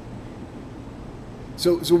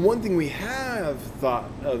 So one thing we have thought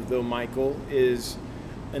of, though, Michael, is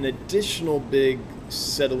an additional big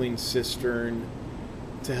settling cistern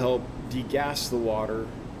to help degas the water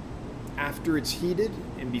after it's heated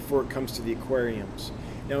and before it comes to the aquariums.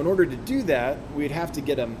 Now, in order to do that, we'd have to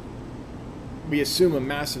get we assume a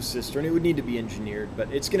massive cistern. It would need to be engineered,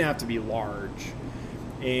 but it's going to have to be large.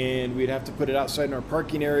 And we'd have to put it outside in our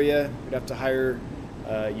parking area. We'd have to hire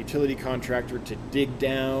a utility contractor to dig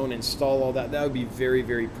down, install all that. That would be very,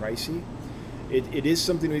 very pricey. It is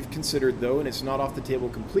something we've considered, though, and it's not off the table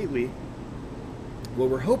completely. What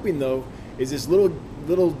we're hoping, though, is this little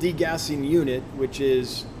degassing unit, which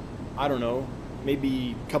is, I don't know,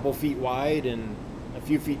 maybe a couple feet wide and a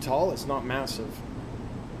few feet tall. It's not massive.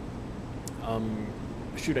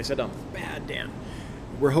 Shoot, I said bad, Dan.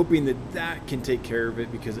 We're hoping that can take care of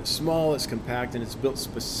it because it's small, it's compact, and it's built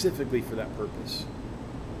specifically for that purpose.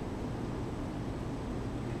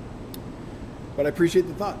 But I appreciate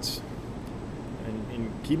the thoughts. And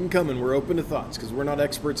keep them coming. We're open to thoughts because we're not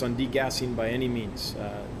experts on degassing by any means.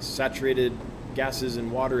 Saturated gases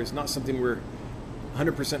and water is not something we're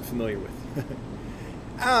 100% familiar with.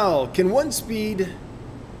 Al, can one speed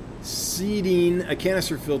seeding a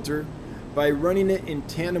canister filter by running it in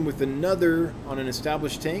tandem with another on an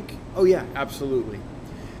established tank? Oh yeah, absolutely.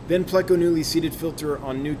 Then Pleco newly seeded filter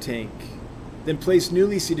on new tank. Then place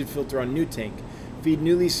newly seeded filter on new tank. Feed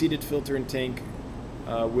newly seeded filter and tank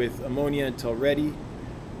with ammonia until ready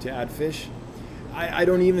to add fish. I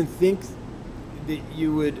don't even think that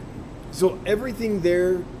you would. So everything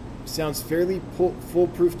there sounds fairly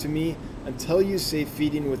foolproof to me until you say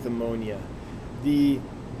feeding with ammonia. The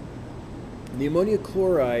ammonia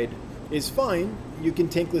chloride is fine. You can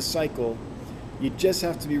tankless cycle. You just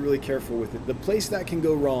have to be really careful with it. The place that can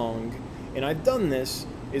go wrong, and I've done this,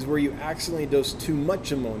 is where you accidentally dose too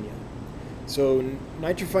much ammonia. So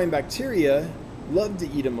nitrifying bacteria love to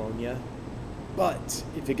eat ammonia, but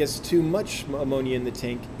if it gets too much ammonia in the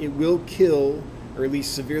tank, it will kill or at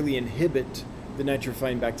least severely inhibit the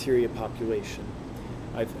nitrifying bacteria population.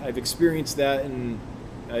 I've experienced that, and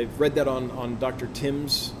I've read that on Dr.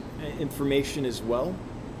 Tim's information as well.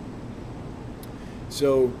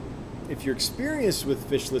 So if you're experienced with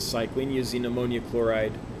fishless cycling using ammonia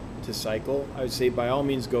chloride to cycle, I would say by all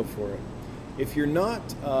means go for it. If you're not,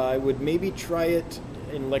 I would maybe try it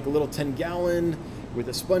in like a little 10-gallon with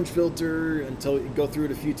a sponge filter until you go through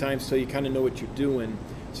it a few times so you kind of know what you're doing,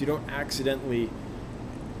 so you don't accidentally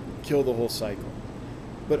kill the whole cycle.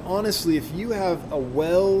 But honestly, if you have a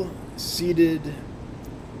well-seeded,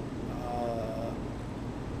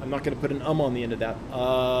 I'm not going to put an on the end of that.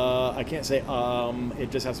 I can't say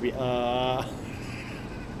it just has to be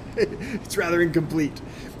It's rather incomplete.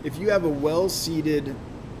 If you have a well-seeded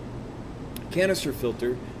canister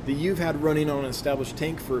filter that you've had running on an established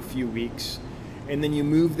tank for a few weeks, and then you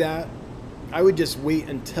move that, I would just wait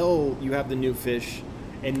until you have the new fish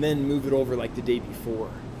and then move it over like the day before.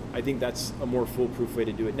 I think that's a more foolproof way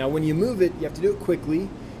to do it. Now, when you move it, you have to do it quickly,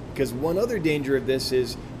 because one other danger of this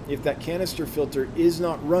is if that canister filter is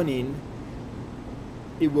not running,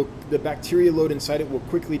 the bacteria load inside it will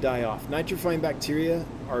quickly die off. Nitrifying bacteria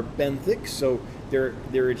are benthic, so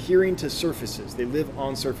they're adhering to surfaces. They live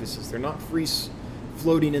on surfaces. They're not free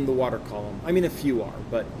floating in the water column. I mean, a few are,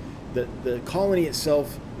 but the colony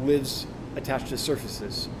itself lives attached to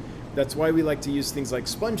surfaces. That's why we like to use things like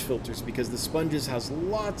sponge filters, because the sponges has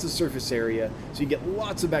lots of surface area, so you get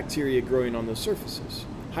lots of bacteria growing on those surfaces.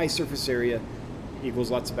 High surface area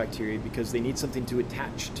equals lots of bacteria because they need something to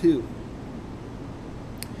attach to.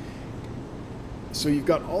 So you've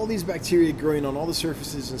got all these bacteria growing on all the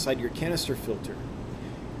surfaces inside your canister filter.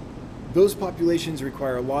 Those populations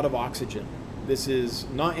require a lot of oxygen. This is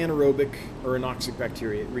not anaerobic or anoxic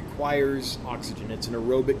bacteria. It requires oxygen. It's an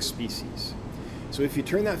aerobic species. So if you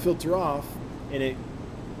turn that filter off and it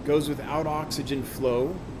goes without oxygen flow,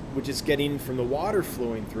 which it's getting from the water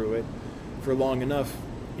flowing through it for long enough,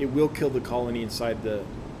 it will kill the colony inside the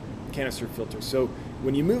canister filter. So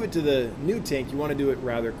when you move it to the new tank, you want to do it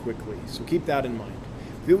rather quickly. So keep that in mind.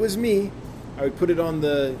 If it was me, I would put it on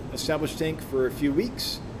the established tank for a few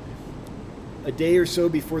weeks. A day or so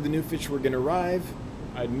before the new fish were going to arrive,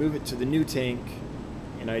 I'd move it to the new tank,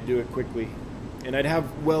 and I'd do it quickly. And I'd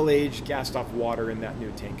have well-aged, gassed-off water in that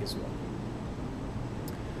new tank as well.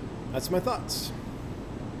 That's my thoughts.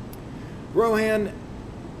 Rohan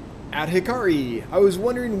at Hikari, I was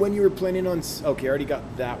wondering when you were planning on... Okay, I already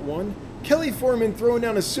got that one. Kelly Foreman throwing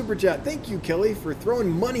down a super chat. Thank you, Kelly, for throwing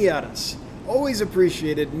money at us. Always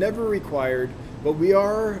appreciated, never required, but we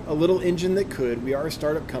are a little engine that could. We are a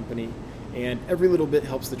startup company, and every little bit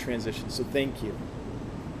helps the transition, so thank you.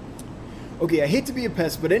 Okay, I hate to be a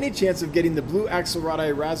pest, but any chance of getting the blue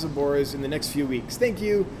Axelradi Razaboras in the next few weeks? Thank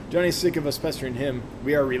you. Johnny's sick of us pestering him.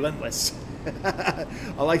 We are relentless. I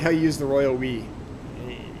like how you use the royal we.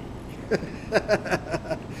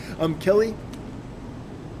 Kelly,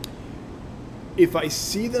 if I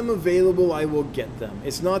see them available, I will get them.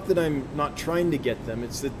 It's not that I'm not trying to get them,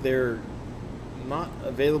 it's that they're not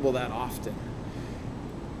available that often.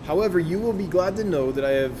 However, you will be glad to know that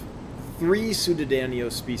I have 3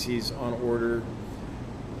 Pseudodanio species on order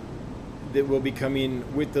that will be coming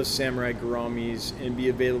with those Samurai Gouramis and be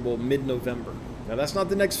available mid-November. Now, that's not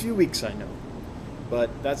the next few weeks, I know, but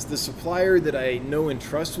that's the supplier that I know and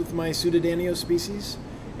trust with my Pseudodanio species,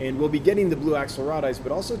 and we'll be getting the blue Axelradis,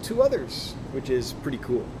 but also 2 others, which is pretty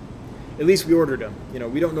cool. At least we ordered them. You know,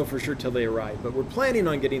 we don't know for sure till they arrive, but we're planning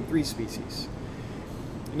on getting 3 species.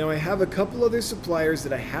 Now, I have a couple other suppliers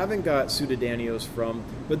that I haven't got Pseudodanios from,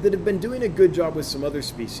 but that have been doing a good job with some other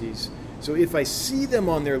species. So if I see them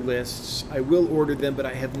on their lists, I will order them, but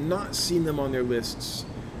I have not seen them on their lists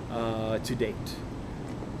to date.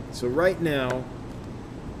 So right now,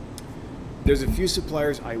 there's a few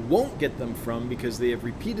suppliers I won't get them from because they have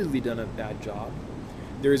repeatedly done a bad job.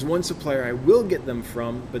 There is one supplier I will get them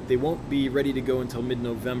from, but they won't be ready to go until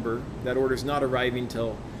mid-November. That order's not arriving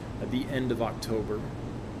till the end of October.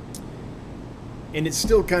 And it's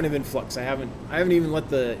still kind of in flux. I haven't even let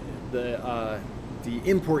the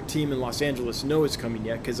import team in Los Angeles know it's coming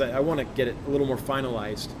yet because I want to get it a little more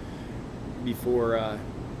finalized before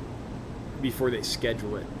they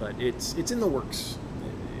schedule it. But it's in the works.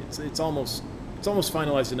 It's almost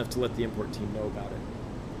finalized enough to let the import team know about it.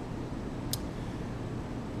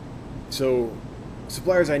 So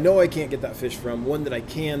suppliers I know I can't get that fish from, one that I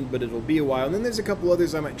can, but it'll be a while. And then there's a couple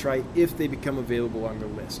others I might try if they become available on their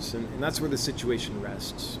lists. And that's where the situation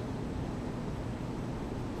rests.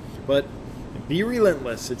 But be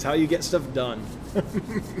relentless. It's how you get stuff done.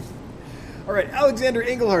 All right, Alexander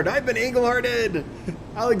Engelhardt. I've been Engelharted.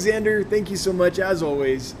 Alexander, thank you so much, as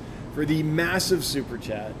always, for the massive super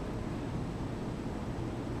chat.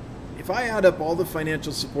 If I add up all the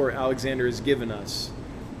financial support Alexander has given us,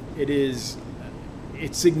 it's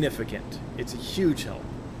significant. It's a huge help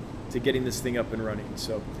to getting this thing up and running.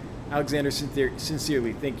 So, Alexander,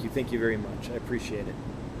 sincerely, thank you. Thank you very much. I appreciate it.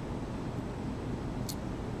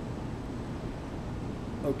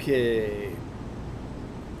 Okay.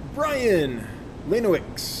 Brian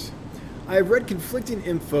Lenowicz. I have read conflicting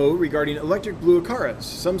info regarding electric blue Acaras.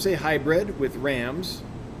 Some say hybrid with rams.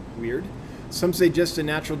 Weird. Some say just a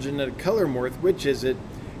natural genetic color morph. Which is it?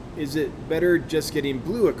 Is it better just getting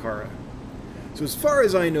blue Acara? So as far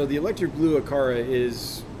as I know, the electric blue Acara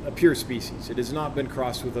is a pure species. It has not been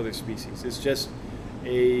crossed with other species. It's just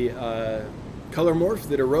a color morph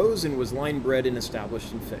that arose and was line bred and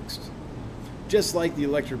established and fixed. Just like the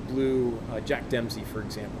electric blue Jack Dempsey, for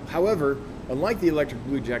example. However, unlike the electric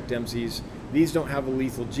blue Jack Dempseys, these don't have a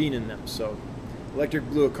lethal gene in them. So electric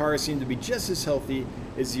blue Acara seem to be just as healthy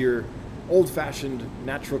as your old-fashioned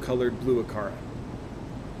natural colored blue Acara.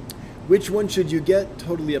 Which one should you get?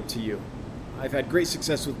 Totally up to you. I've had great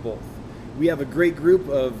success with both. We have a great group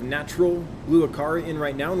of natural blue Acara in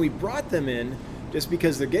right now, and we brought them in just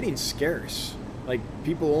because they're getting scarce. Like,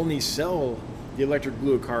 people only sell the electric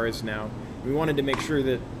blue Acaras now. We wanted to make sure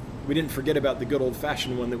that we didn't forget about the good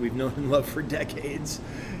old-fashioned one that we've known and loved for decades.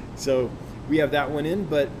 So we have that one in,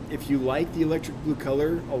 but if you like the electric blue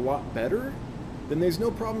color a lot better, then there's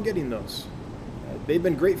no problem getting those. They've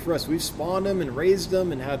been great for us. We've spawned them and raised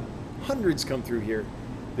them and had hundreds come through here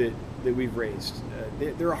that we've raised.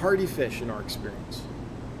 They're a hardy fish in our experience.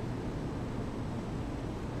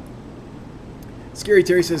 Scary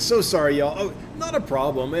Terry says, so sorry, y'all. Oh, not a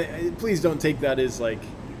problem. Please don't take that as like,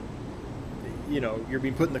 you know, you're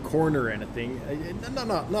being put in the corner or anything.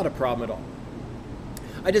 Not a problem at all.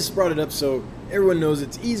 I just brought it up so everyone knows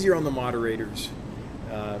it's easier on the moderators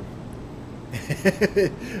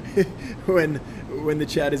when the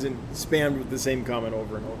chat isn't spammed with the same comment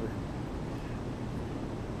over and over.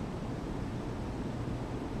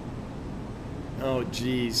 Oh,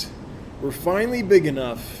 geez. We're finally big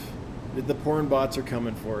enough that the porn bots are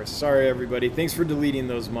coming for us. Sorry, everybody. Thanks for deleting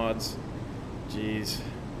those mods. Jeez.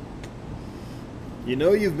 You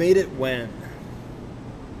know you've made it when.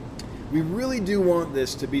 We really do want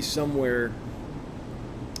this to be somewhere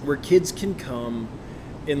where kids can come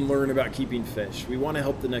and learn about keeping fish. We want to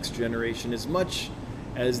help the next generation as much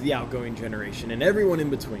as the outgoing generation and everyone in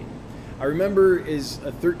between. I remember as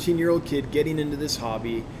a 13-year-old kid getting into this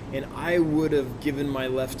hobby, and I would have given my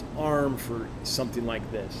left arm for something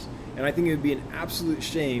like this. And I think it would be an absolute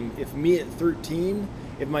shame if me at 13,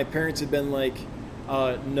 if my parents had been like,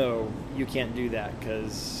 no, you can't do that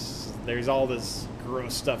because there's all this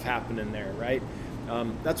gross stuff happening there, right?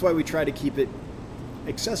 That's why we try to keep it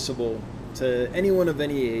accessible to anyone of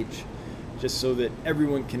any age, just so that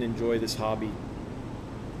everyone can enjoy this hobby.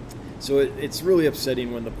 So it's really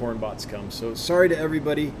upsetting when the porn bots come. So sorry to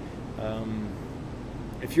everybody.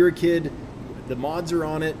 If you're a kid, the mods are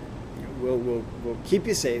on it. We'll keep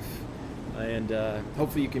you safe, and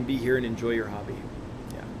hopefully you can be here and enjoy your hobby.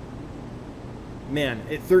 Yeah. Man,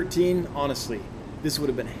 at 13, honestly, this would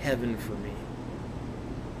have been heaven for me.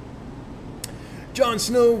 Jon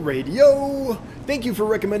Snow Radio. Thank you for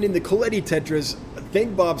recommending the Coletti Tetras.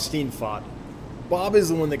 Thank Bob Steenfott. Bob is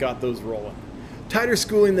the one that got those rolling. Tighter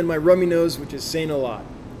schooling than my rummy nose, which is saying a lot.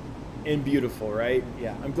 And beautiful, right?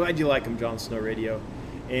 Yeah, I'm glad you like them, Jon Snow Radio.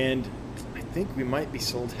 And I think we might be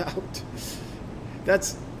sold out.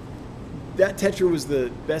 That Tetra was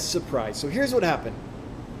the best surprise. So here's what happened.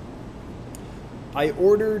 I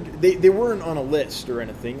ordered, they weren't on a list or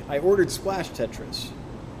anything. I ordered Splash Tetras.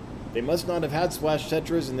 They must not have had Splash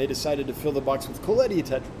Tetras, and they decided to fill the box with Coletti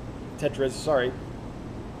Tetras, sorry,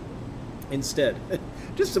 instead.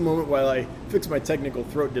 Just a moment while I fix my technical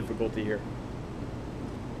throat difficulty here.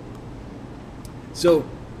 So,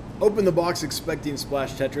 open the box expecting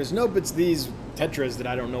Splash Tetras. Nope, it's these Tetras that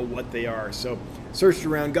I don't know what they are. So, searched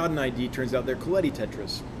around, got an ID, turns out they're Coletti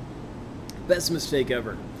Tetras. Best mistake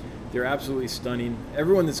ever. They're absolutely stunning.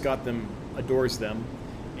 Everyone that's got them adores them,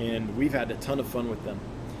 and we've had a ton of fun with them.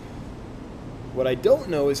 What I don't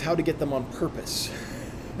know is how to get them on purpose.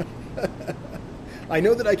 I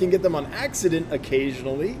know that I can get them on accident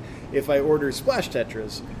occasionally if I order Splash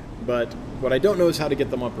Tetras, but what I don't know is how to get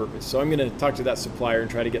them on purpose. So I'm going to talk to that supplier and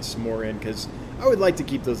try to get some more in, because I would like to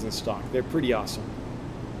keep those in stock. They're pretty awesome.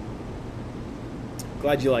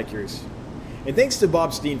 Glad you like yours. And thanks to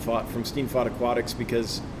Bob Steenfott from Steenfott Aquatics,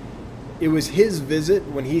 because it was his visit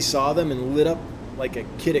when he saw them and lit up like a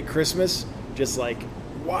kid at Christmas, just like,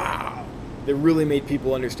 wow. That really made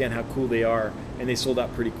people understand how cool they are, and they sold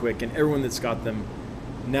out pretty quick, and everyone that's got them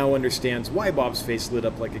now understands why Bob's face lit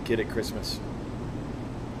up like a kid at Christmas.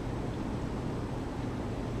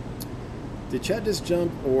 Did chat just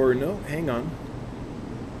jump, or no? Hang on.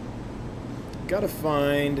 Gotta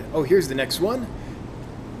find... Oh, here's the next one.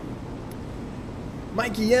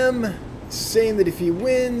 Mikey M saying that if he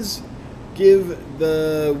wins, give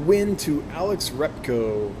the win to Alex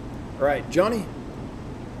Repko. All right, Johnny?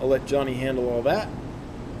 I'll let Johnny handle all that.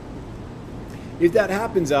 If that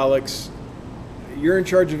happens, Alex, you're in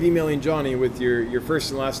charge of emailing Johnny with your first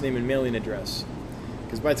and last name and mailing address.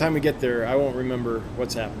 Because by the time we get there, I won't remember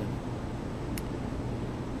what's happening.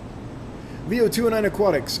 Leo209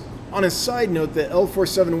 Aquatics. On a side note, the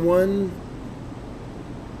L471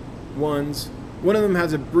 ones, one of them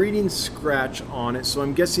has a breeding scratch on it, so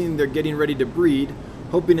I'm guessing they're getting ready to breed,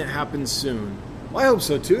 hoping it happens soon. Well, I hope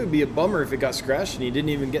so too. It'd be a bummer if it got scratched and you didn't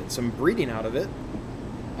even get some breeding out of it.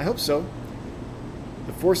 I hope so.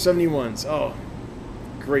 The 471s. Oh,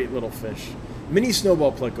 great little fish. Mini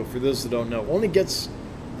snowball pleco, for those that don't know. Only gets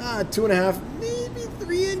 2.5, maybe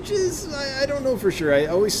 3 inches. I don't know for sure. I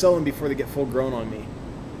always sell them before they get full grown on me.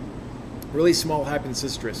 Really small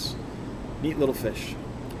Hypancistrus. Neat little fish.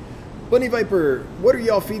 Bunny Viper, what are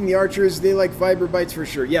y'all feeding the archers? They like Vibra Bites for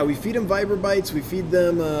sure. Yeah, we feed them Vibra Bites. We feed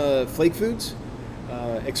them flake foods.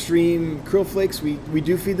 Extreme krill flakes. We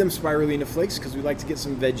do feed them spirulina flakes because we like to get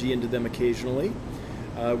some veggie into them occasionally.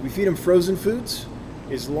 We feed them frozen foods.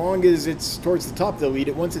 As long as it's towards the top, they'll eat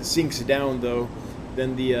it. Once it sinks down, though,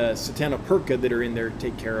 then the Satanoperca that are in there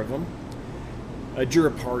take care of them. A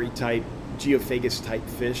Jurapari type, Geophagus type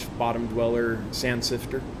fish, bottom dweller, sand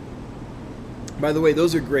sifter. By the way,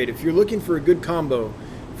 those are great. If you're looking for a good combo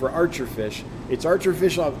for archer fish, it's archer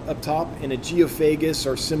fish up top and a Geophagus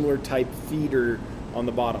or similar type feeder on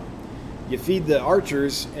the bottom. You feed the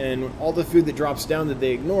archers, and all the food that drops down that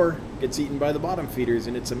they ignore gets eaten by the bottom feeders,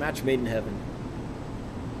 and it's a match made in heaven.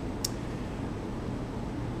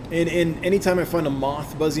 And anytime I find a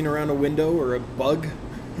moth buzzing around a window or a bug,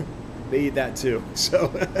 they eat that too. So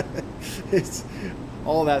it's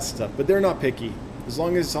all that stuff. But they're not picky. As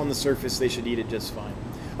long as it's on the surface, they should eat it just fine.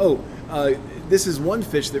 Oh, this is one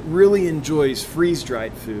fish that really enjoys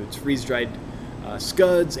freeze-dried foods. Freeze-dried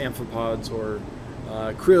scuds, amphipods, or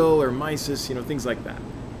krill or mysis, things like that.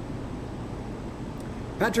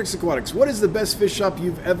 Patrick's Aquatics. What is the best fish shop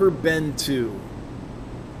you've ever been to?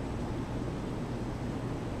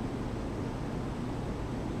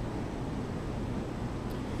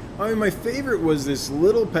 mean, my favorite was this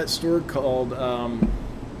little pet store called,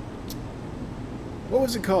 what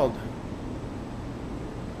was it called?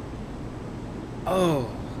 Oh,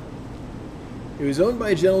 it was owned by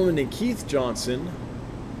a gentleman named Keith Johnson.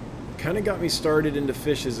 Kind of got me started into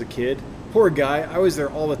fish as a kid. Poor guy, I was there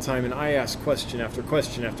all the time, and I asked question after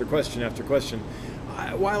question after question after question.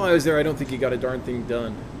 While I was there, I don't think he got a darn thing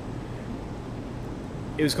done.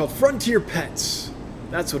 It was called Frontier Pets.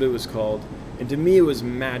 That's what it was called. And to me, it was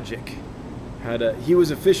magic. He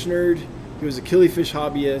was a fish nerd. He was a killifish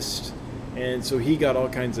hobbyist. And so he got all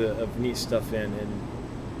kinds of neat stuff in. And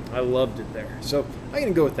I loved it there. So I'm going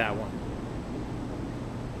to go with that one.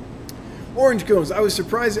 Orange Cones. I was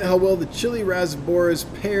surprised at how well the chili rasboras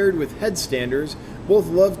paired with headstanders. Both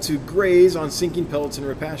love to graze on sinking pellets and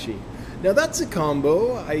rapashi. Now that's a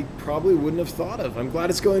combo I probably wouldn't have thought of. I'm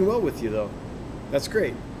glad it's going well with you though. That's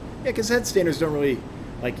great. Yeah, because headstanders don't really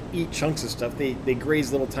like eat chunks of stuff. They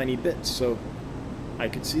graze little tiny bits. So I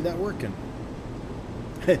could see that working.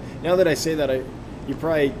 Now that I say that, we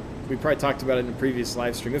probably talked about it in a previous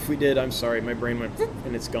live stream. If we did, I'm sorry. My brain went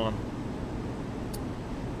and it's gone.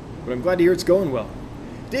 But I'm glad to hear it's going well.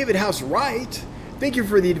 David House Wright, thank you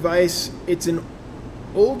for the advice. It's an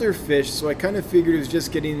older fish, so I kind of figured it was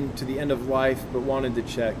just getting to the end of life, but wanted to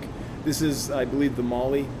check. This is, I believe, the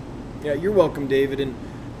Molly. Yeah, you're welcome, David. And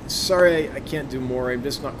sorry I can't do more. I'm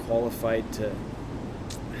just not qualified to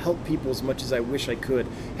help people as much as I wish I could.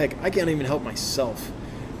 Heck, I can't even help myself.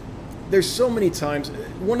 There's so many times,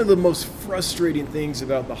 one of the most frustrating things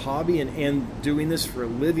about the hobby and doing this for a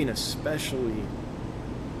living especially,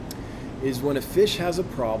 is when a fish has a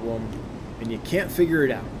problem and you can't figure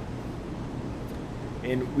it out.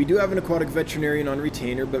 And we do have an aquatic veterinarian on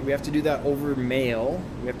retainer, but we have to do that over mail.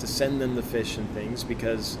 We have to send them the fish and things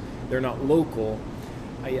because they're not local.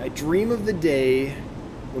 I dream of the day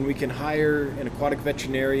when we can hire an aquatic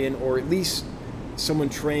veterinarian or at least someone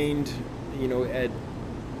trained, at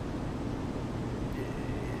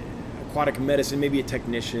aquatic medicine, maybe a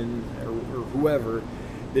technician or whoever,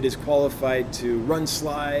 that is qualified to run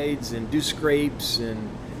slides and do scrapes and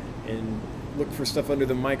look for stuff under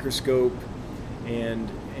the microscope and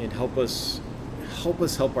help us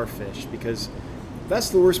help our fish, because that's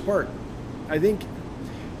the worst part. I think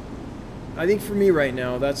for me right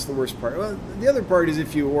now, that's the worst part. Well, the other part is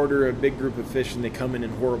if you order a big group of fish and they come in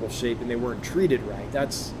horrible shape and they weren't treated right.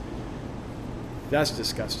 That's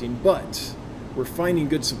disgusting. But we're finding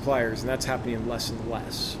good suppliers, and that's happening less and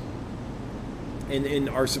less. And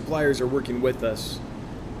our suppliers are working with us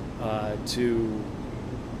to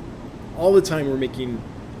all the time. We're making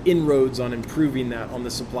inroads on improving that on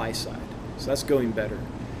the supply side. So that's going better.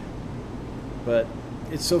 But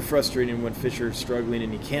it's so frustrating when fish are struggling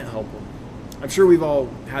and you can't help them. I'm sure we've all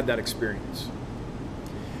had that experience.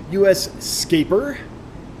 U.S. Scaper.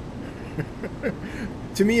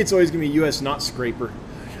 To me, it's always going to be U.S. not scraper.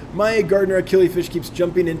 My Gardner killifish keeps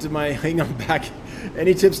jumping into my hang on back.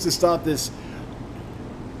 Any tips to stop this?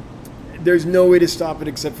 There's no way to stop it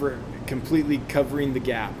except for completely covering the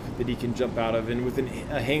gap that he can jump out of. And with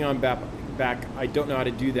a hang-on back, I don't know how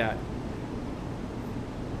to do that.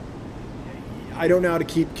 I don't know how to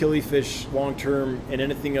keep killifish long-term in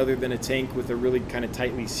anything other than a tank with a really kind of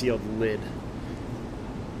tightly sealed lid.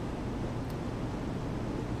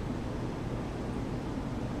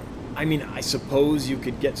 I mean, I suppose you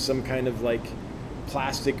could get some kind of like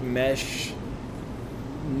plastic mesh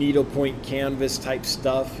needlepoint canvas type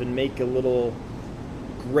stuff and make a little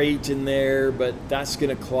grate in there, but that's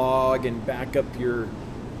going to clog and back up your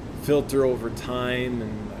filter over time,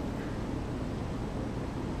 and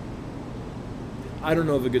I don't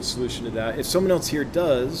know of a good solution to that. If someone else here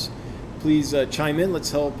does, please chime in.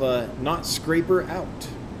 Let's help not scraper out.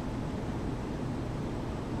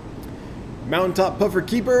 Mountaintop Puffer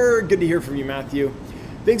Keeper, good to hear from you, Matthew.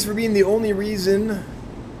 Thanks for being the only reason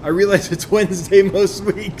I realize it's Wednesday most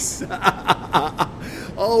weeks.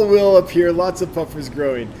 All will up here, lots of puffers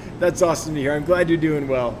growing. That's awesome to hear. I'm glad you're doing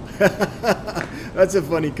well. That's a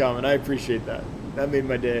funny comment. I appreciate that. That made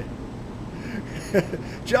my day.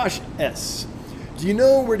 Josh S. Do you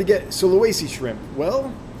know where to get Sulawesi shrimp?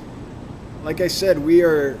 Well, like I said, we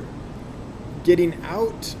are getting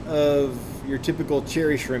out of your typical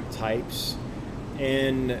cherry shrimp types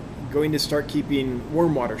and going to start keeping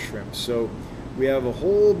warm water shrimp. So we have a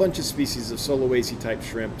whole bunch of species of Sulawesi type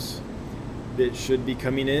shrimps that should be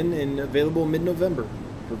coming in and available mid-November,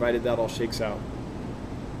 provided that all shakes out.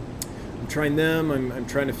 I'm trying them. I'm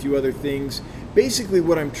trying a few other things. Basically,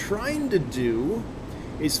 what I'm trying to do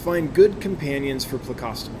is find good companions for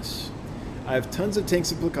Plecostomus. I have tons of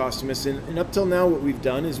tanks of Plecostomus, and up till now what we've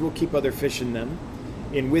done is we'll keep other fish in them,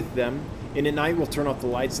 in with them, And at night we'll turn off the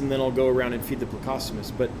lights, and then I'll go around and feed the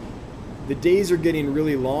Plecostomus. But the days are getting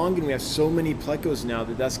really long, and we have so many plecos now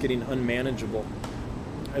that that's getting unmanageable.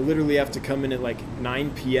 I literally have to come in at like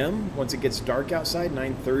 9 p.m. once it gets dark outside,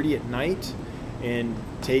 9:30 at night, and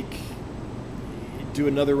do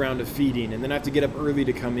another round of feeding, and then I have to get up early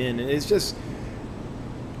to come in, and it's just,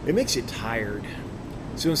 it makes you tired.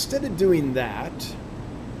 So instead of doing that,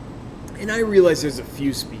 and I realize there's a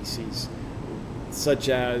few species, such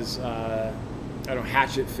as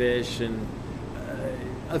hatchet fish and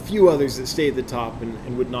a few others that stay at the top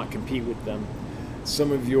and would not compete with them.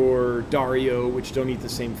 Some of your Dario, which don't eat the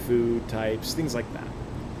same food types, things like that.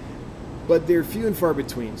 But they're few and far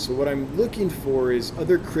between. So what I'm looking for is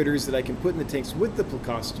other critters that I can put in the tanks with the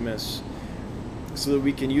Plecostomus so that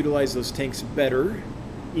we can utilize those tanks better.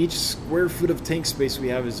 Each square foot of tank space we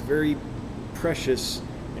have is very precious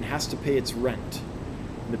and has to pay its rent.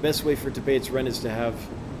 And the best way for it to pay its rent is to have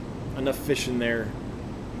enough fish in there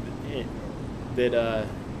that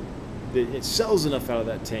it sells enough out of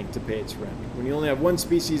that tank to pay its rent. When you only have one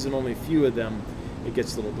species and only a few of them, it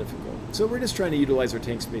gets a little difficult. So we're just trying to utilize our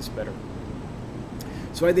tank space better.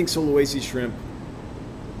 So I think Solwezi shrimp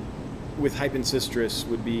with Hypancistris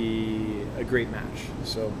would be a great match.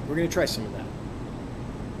 So we're going to try some of that.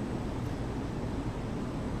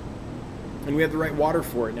 And we have the right water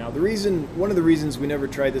for it now. One of the reasons we never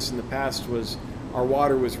tried this in the past was our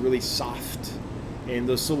water was really soft, and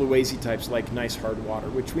those Solwezi types like nice hard water,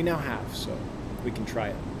 which we now have, so we can try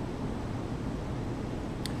it.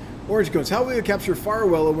 Orange Cones, how will you capture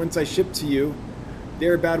Farwella once I ship to you?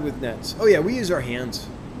 They're bad with nets. Oh yeah, we use our hands.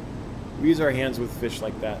 We use our hands with fish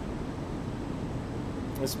like that.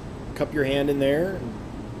 Just cup your hand in there and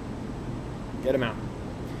get them out.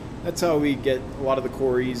 That's how we get a lot of the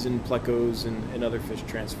cories and plecos and other fish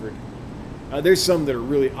transferred. There's some that are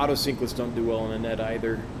really autosinkless, don't do well in a net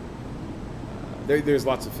either. There's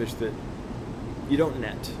lots of fish that you don't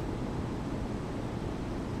net.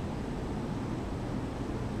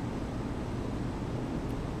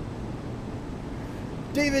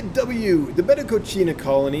 David W. The Betta Cochina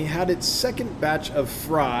colony had its second batch of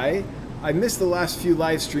fry. I missed the last few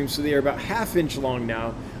live streams, so they are about ½ inch long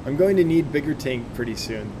now. I'm going to need bigger tank pretty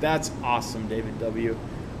soon. That's awesome, David W.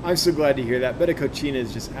 I'm so glad to hear that. Betta Cochina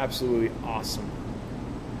is just absolutely awesome.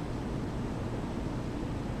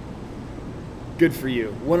 Good for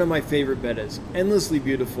you. One of my favorite bettas. Endlessly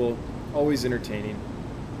beautiful, always entertaining,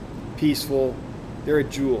 peaceful. They're a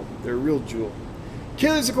jewel. They're a real jewel.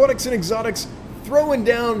 Killers Aquatics and Exotics throwing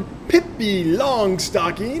down Pippi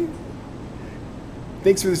Longstocking.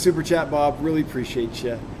 Thanks for the super chat, Bob. Really appreciate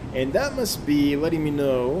you. And that must be letting me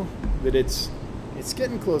know that it's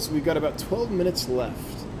getting close. We've got about 12 minutes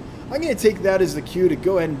left. I'm going to take that as the cue to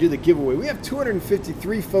go ahead and do the giveaway. We have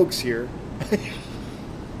 253 folks here.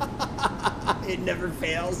 It never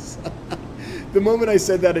fails. The moment I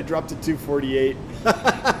said that, it dropped to 248.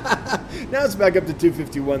 Now it's back up to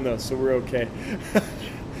 251, though, so we're okay.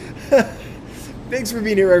 Thanks for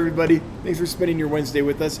being here, everybody. Thanks for spending your Wednesday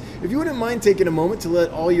with us. If you wouldn't mind taking a moment to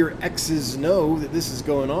let all your exes know that this is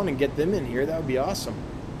going on and get them in here, that would be awesome.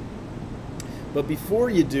 But before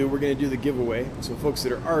you do, we're going to do the giveaway, so folks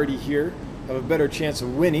that are already here have a better chance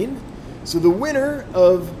of winning. So the winner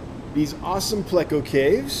of these awesome Pleco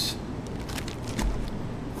caves,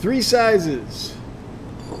 3 sizes,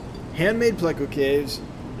 handmade Pleco caves,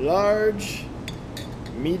 large,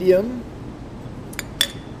 medium,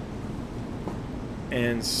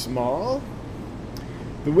 and small.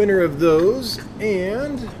 The winner of those,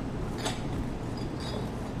 and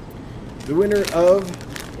the winner of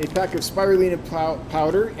a pack of spirulina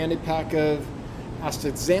powder and a pack of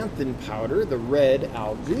astaxanthin powder, the red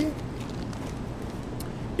algae,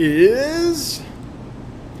 is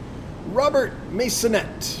Robert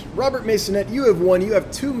Masonette. Robert Masonette, you have won. You have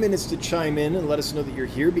 2 minutes to chime in and let us know that you're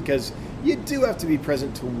here, because you do have to be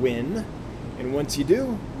present to win. And once you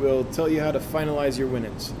do, we'll tell you how to finalize your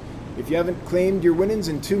winnings. If you haven't claimed your winnings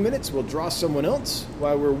in 2 minutes, we'll draw someone else.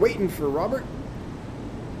 While we're waiting for Robert,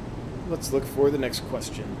 let's look for the next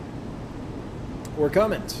question or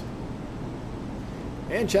comment.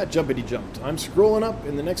 And chat jumpity jumped. I'm scrolling up,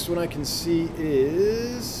 and the next one I can see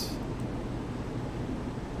is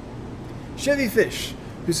Chevy Fish,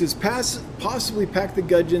 who says possibly pack the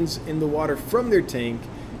gudgeons in the water from their tank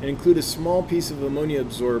and include a small piece of ammonia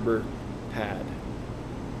absorber pad.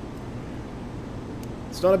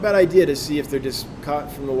 It's not a bad idea to see if they're just caught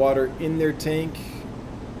from the water in their tank.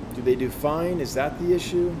 Do they do fine? Is that the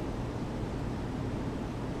issue?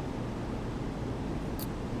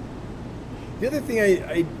 The other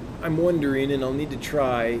thing I'm wondering, and I'll need to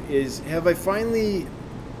try, is have I finally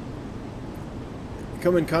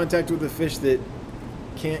come in contact with a fish that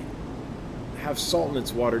can't have salt in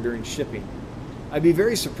its water during shipping. I'd be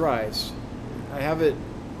very surprised. I have it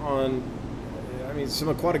on, some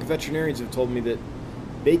aquatic veterinarians have told me that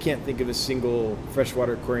they can't think of a single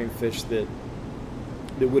freshwater aquarium fish that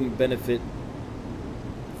wouldn't benefit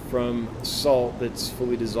from salt that's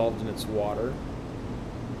fully dissolved in its water.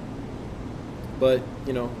 But,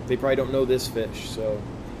 they probably don't know this fish, so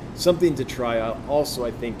something to try out. Also,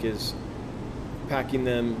 I think, is packing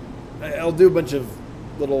them. I'll do a bunch of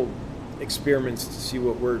little experiments to see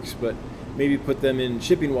what works, but maybe put them in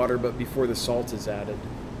shipping water, but before the salt is added,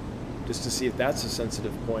 just to see if that's a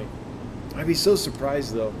sensitive point. I'd be so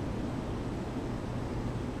surprised, though.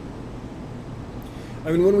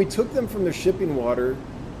 When we took them from their shipping water,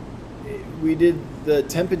 we did the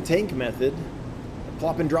temp and tank method,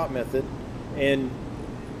 plop and drop method, and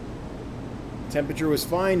temperature was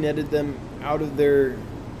fine, netted them out of their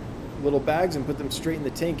little bags and put them straight in the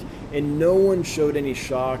tank, and no one showed any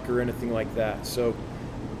shock or anything like that. So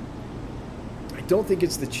I don't think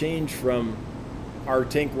it's the change from our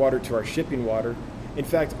tank water to our shipping water. In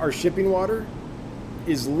fact, our shipping water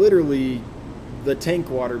is literally the tank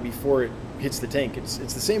water before it hits the tank. It's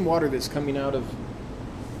the same water that's coming out of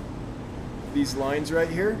these lines right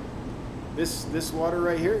here. This water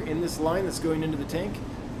right here in this line that's going into the tank,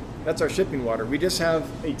 that's our shipping water. We just have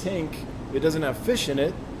a tank that doesn't have fish in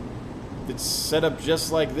it. It's set up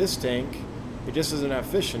just like this tank. It just doesn't have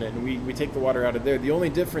fish in it, and we take the water out of there. The only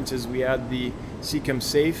difference is we add the Seachem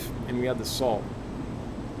Safe and we add the salt.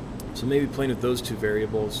 So maybe playing with those two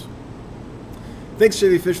variables. Thanks,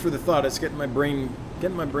 Jellyfish, for the thought. It's getting my brain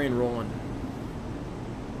rolling.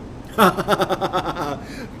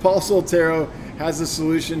 Paul Soltero has a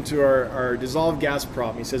solution to our dissolved gas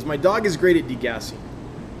problem. He says, my dog is great at degassing.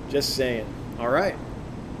 Just saying. All right.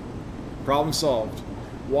 Problem solved.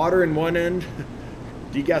 Water in one end,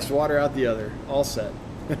 degassed water out the other. All set.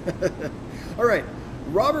 All right.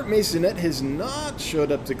 Robert Masonette has not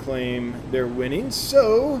showed up to claim their winnings,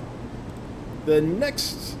 so the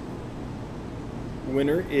next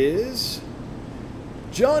winner is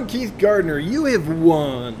John Keith Gardner. You have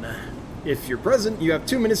won. If you're present, you have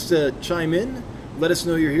 2 minutes to chime in. Let us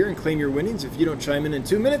know you're here and claim your winnings. If you don't chime in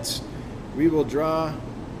 2 minutes, we will draw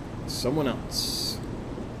someone else.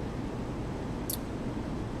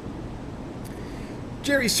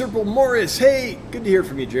 Jerry Serple Morris. Hey, good to hear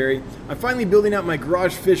from you, Jerry. I'm finally building out my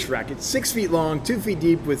garage fish rack. It's 6 feet long, 2 feet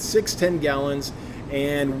deep, with 6 10 gallons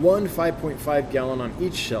and one 5.5 gallon on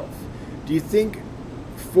each shelf. Do you think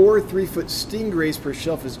 4 3-foot stingrays per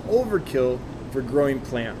shelf is overkill for growing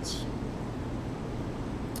plants?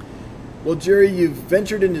 Well, Jerry, you've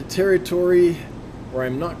ventured into territory where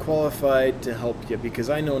I'm not qualified to help you because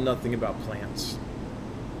I know nothing about plants.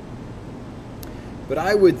 But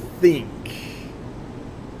I would think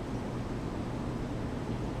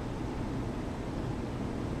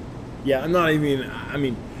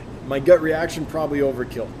my gut reaction, probably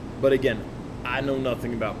overkill. But again, I know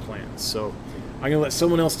nothing about plants, so I'm going to let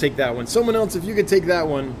someone else take that one. Someone else, if you could take that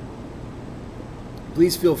one,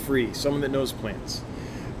 please feel free. Someone that knows plants.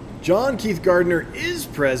 John Keith Gardner is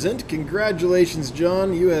present. Congratulations,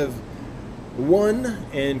 John. You have won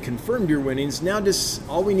and confirmed your winnings. Now just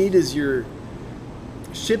all we need is your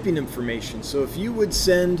shipping information. So if you would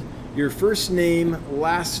send your first name,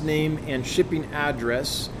 last name, and shipping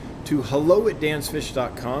address to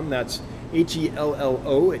hello@dansfish.com. That's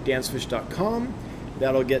HELLO@dansfish.com.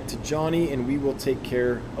 That'll get to Johnny, and we will take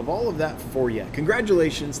care of all of that for you.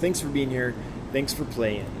 Congratulations. Thanks for being here. Thanks for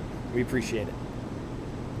playing. We appreciate it.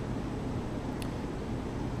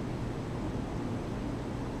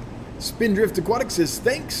 Spindrift Aquatic says,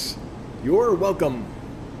 thanks. You're welcome.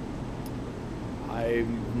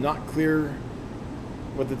 I'm not clear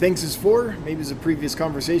what the thanks is for. Maybe it's a previous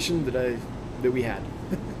conversation that we had.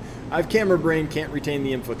 I have camera brain, can't retain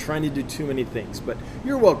the info, trying to do too many things, but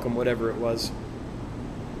you're welcome, whatever it was.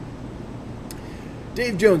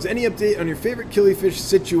 Dave Jones, any update on your favorite killifish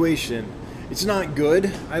situation? It's not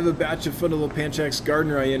good. I have a batch of Fundulopanchax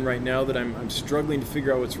gardneri in right now that I'm struggling to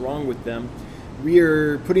figure out what's wrong with them. We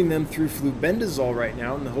are putting them through flubendazole right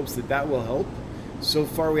now in the hopes that that will help. So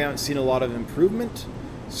far, we haven't seen a lot of improvement,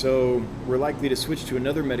 so we're likely to switch to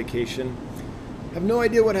another medication. Have no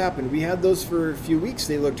idea what happened. We had those for a few weeks.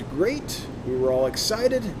 They looked great. We were all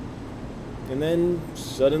excited. And then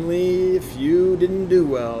suddenly a few didn't do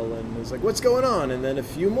well. And it was like, what's going on? And then a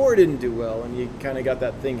few more didn't do well. And you kind of got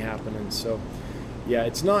that thing happening. So, yeah,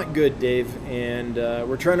 it's not good, Dave. And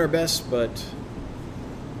we're trying our best, but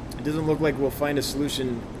it doesn't look like we'll find a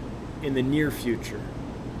solution in the near future,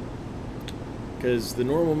 because the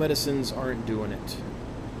normal medicines aren't doing it.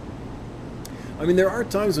 I mean, there are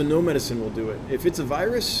times when no medicine will do it. If it's a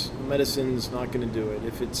virus, medicine's not going to do it.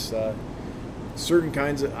 If it's certain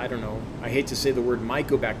kinds of, I don't know, I hate to say the word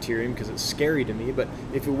mycobacterium because it's scary to me, but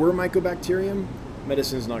if it were mycobacterium,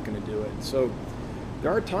 medicine's not going to do it. So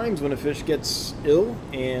there are times when a fish gets ill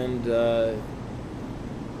and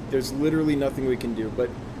there's literally nothing we can do, but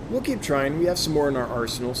we'll keep trying. We have some more in our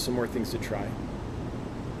arsenal, some more things to try.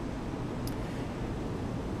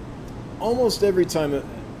 Almost every time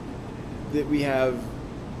that we have,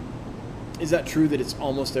 is that true that it's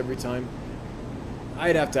almost every time?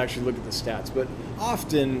 I'd have to actually look at the stats, but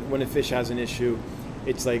often when a fish has an issue,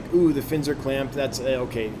 it's like, ooh, the fins are clamped, that's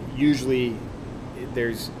okay. Usually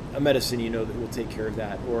there's a medicine, that will take care of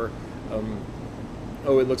that. Or,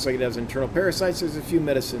 oh, it looks like it has internal parasites. There's a few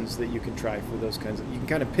medicines that you can try for those kinds of, you can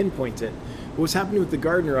kind of pinpoint it. But what's happening with the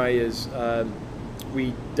gardener eye is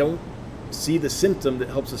we don't see the symptom that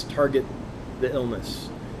helps us target the illness.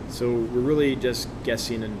 So we're really just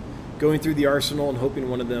guessing and going through the arsenal and hoping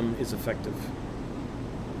one of them is effective.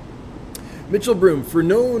 Mitchell Broom, for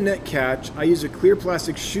no net catch, I use a clear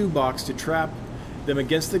plastic shoe box to trap them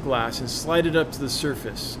against the glass and slide it up to the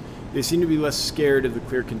surface. They seem to be less scared of the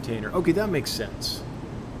clear container. Okay, that makes sense.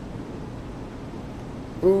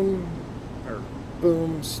 Boom, or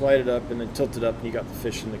boom, slide it up and then tilt it up and you got the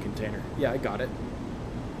fish in the container. Yeah, I got it.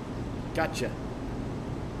 Gotcha.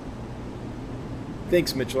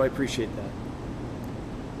 Thanks, Mitchell. I appreciate that.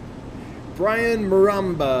 Brian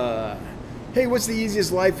Maramba. Hey, what's the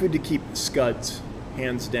easiest live food to keep? Scuds.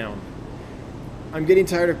 Hands down. I'm getting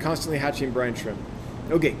tired of constantly hatching brine shrimp.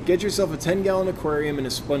 Okay, get yourself a 10-gallon aquarium and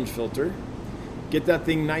a sponge filter. Get that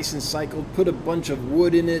thing nice and cycled. Put a bunch of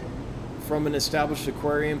wood in it from an established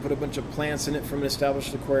aquarium. Put a bunch of plants in it from an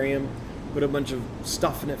established aquarium. Put a bunch of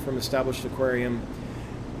stuff in it from an established aquarium.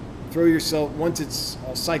 Throw yourself, once it's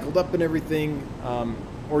all cycled up and everything,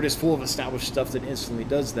 or just full of established stuff that instantly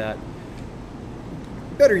does that.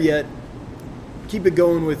 Better yet, keep it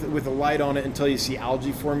going with a light on it until you see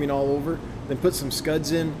algae forming all over. Then put some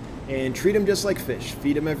scuds in and treat them just like fish.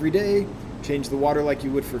 Feed them every day, change the water like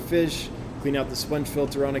you would for fish, clean out the sponge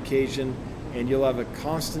filter on occasion, and you'll have a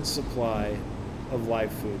constant supply of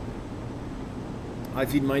live food. I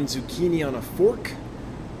feed mine zucchini on a fork.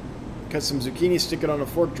 Cut some zucchini, stick it on a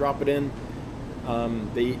fork, drop it in.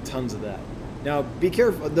 They eat tons of that. Now, be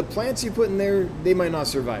careful. The plants you put in there, they might not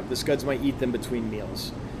survive. The scuds might eat them between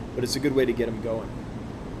meals. But it's a good way to get them going.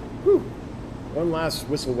 Whew. One last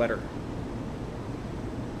whistle wetter.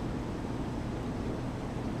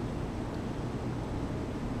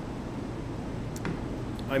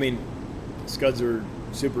 I mean, scuds are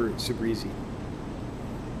super, super easy.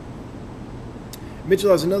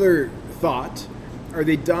 Mitchell has another thought. Are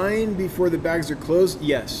they dying before the bags are closed?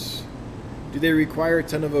 Yes. Do they require a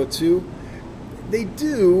ton of O2? They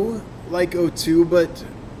do, like O2, but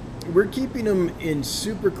we're keeping them in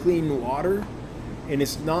super clean water, and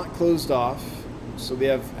it's not closed off, so they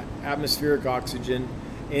have atmospheric oxygen.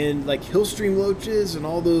 And like hill stream loaches and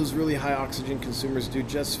all those really high oxygen consumers do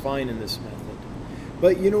just fine in this method.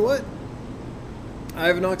 But you know what? I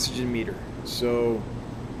have an oxygen meter, so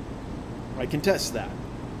I can test that.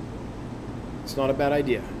 It's not a bad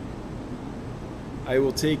idea. I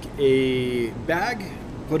will take a bag,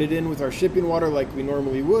 put it in with our shipping water like we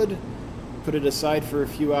normally would, put it aside for a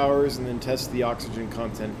few hours, and then test the oxygen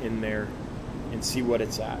content in there and see what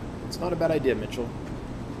it's at. It's not a bad idea, Mitchell.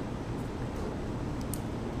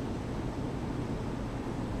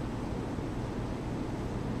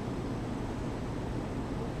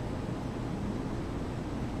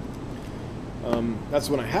 That's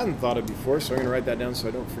one I hadn't thought of before, so I'm going to write that down so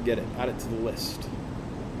I don't forget it. Add it to the list.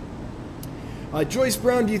 Joyce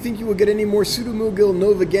Brown, do you think you will get any more Pseudomugil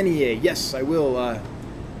novageniae? Yes, I will.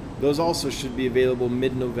 Those also should be available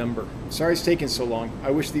mid-November. Sorry it's taking so long.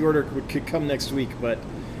 I wish the order could come next week, but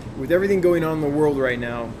with everything going on in the world right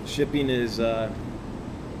now, shipping is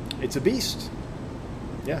it's a beast.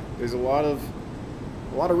 Yeah, there's a lot of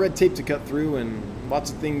red tape to cut through and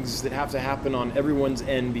lots of things that have to happen on everyone's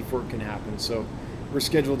end before it can happen. So we're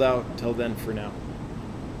scheduled out till then for now.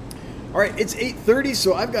 All right, it's 8:30,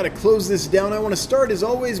 so I've got to close this down. I want to start, as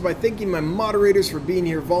always, by thanking my moderators for being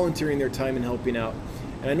here, volunteering their time and helping out.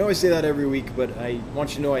 And I know I say that every week, but I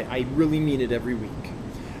want you to know I really mean it every week.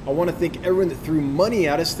 I want to thank everyone that threw money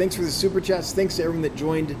at us. Thanks for the super chats. Thanks to everyone that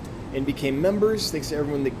joined and became members. Thanks to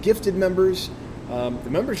everyone that gifted members. The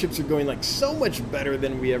memberships are going like so much better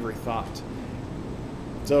than we ever thought.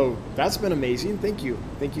 So that's been amazing. Thank you.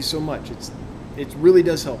 Thank you so much. It really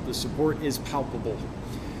does help. The support is palpable.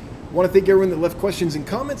 I want to thank everyone that left questions and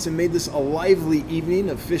comments and made this a lively evening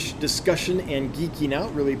of fish discussion and geeking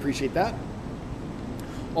out. Really appreciate that.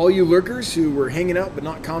 All you lurkers who were hanging out but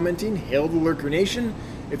not commenting, hail the Lurker Nation.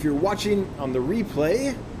 If you're watching on the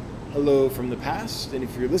replay, hello from the past. And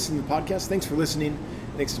if you're listening to the podcast, thanks for listening.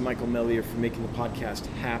 Thanks to Michael Mellier for making the podcast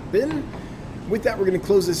happen. With that, we're going to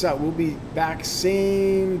close this out. We'll be back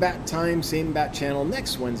same bat time, same bat channel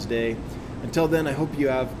next Wednesday. Until then, I hope you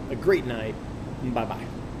have a great night. Bye-bye.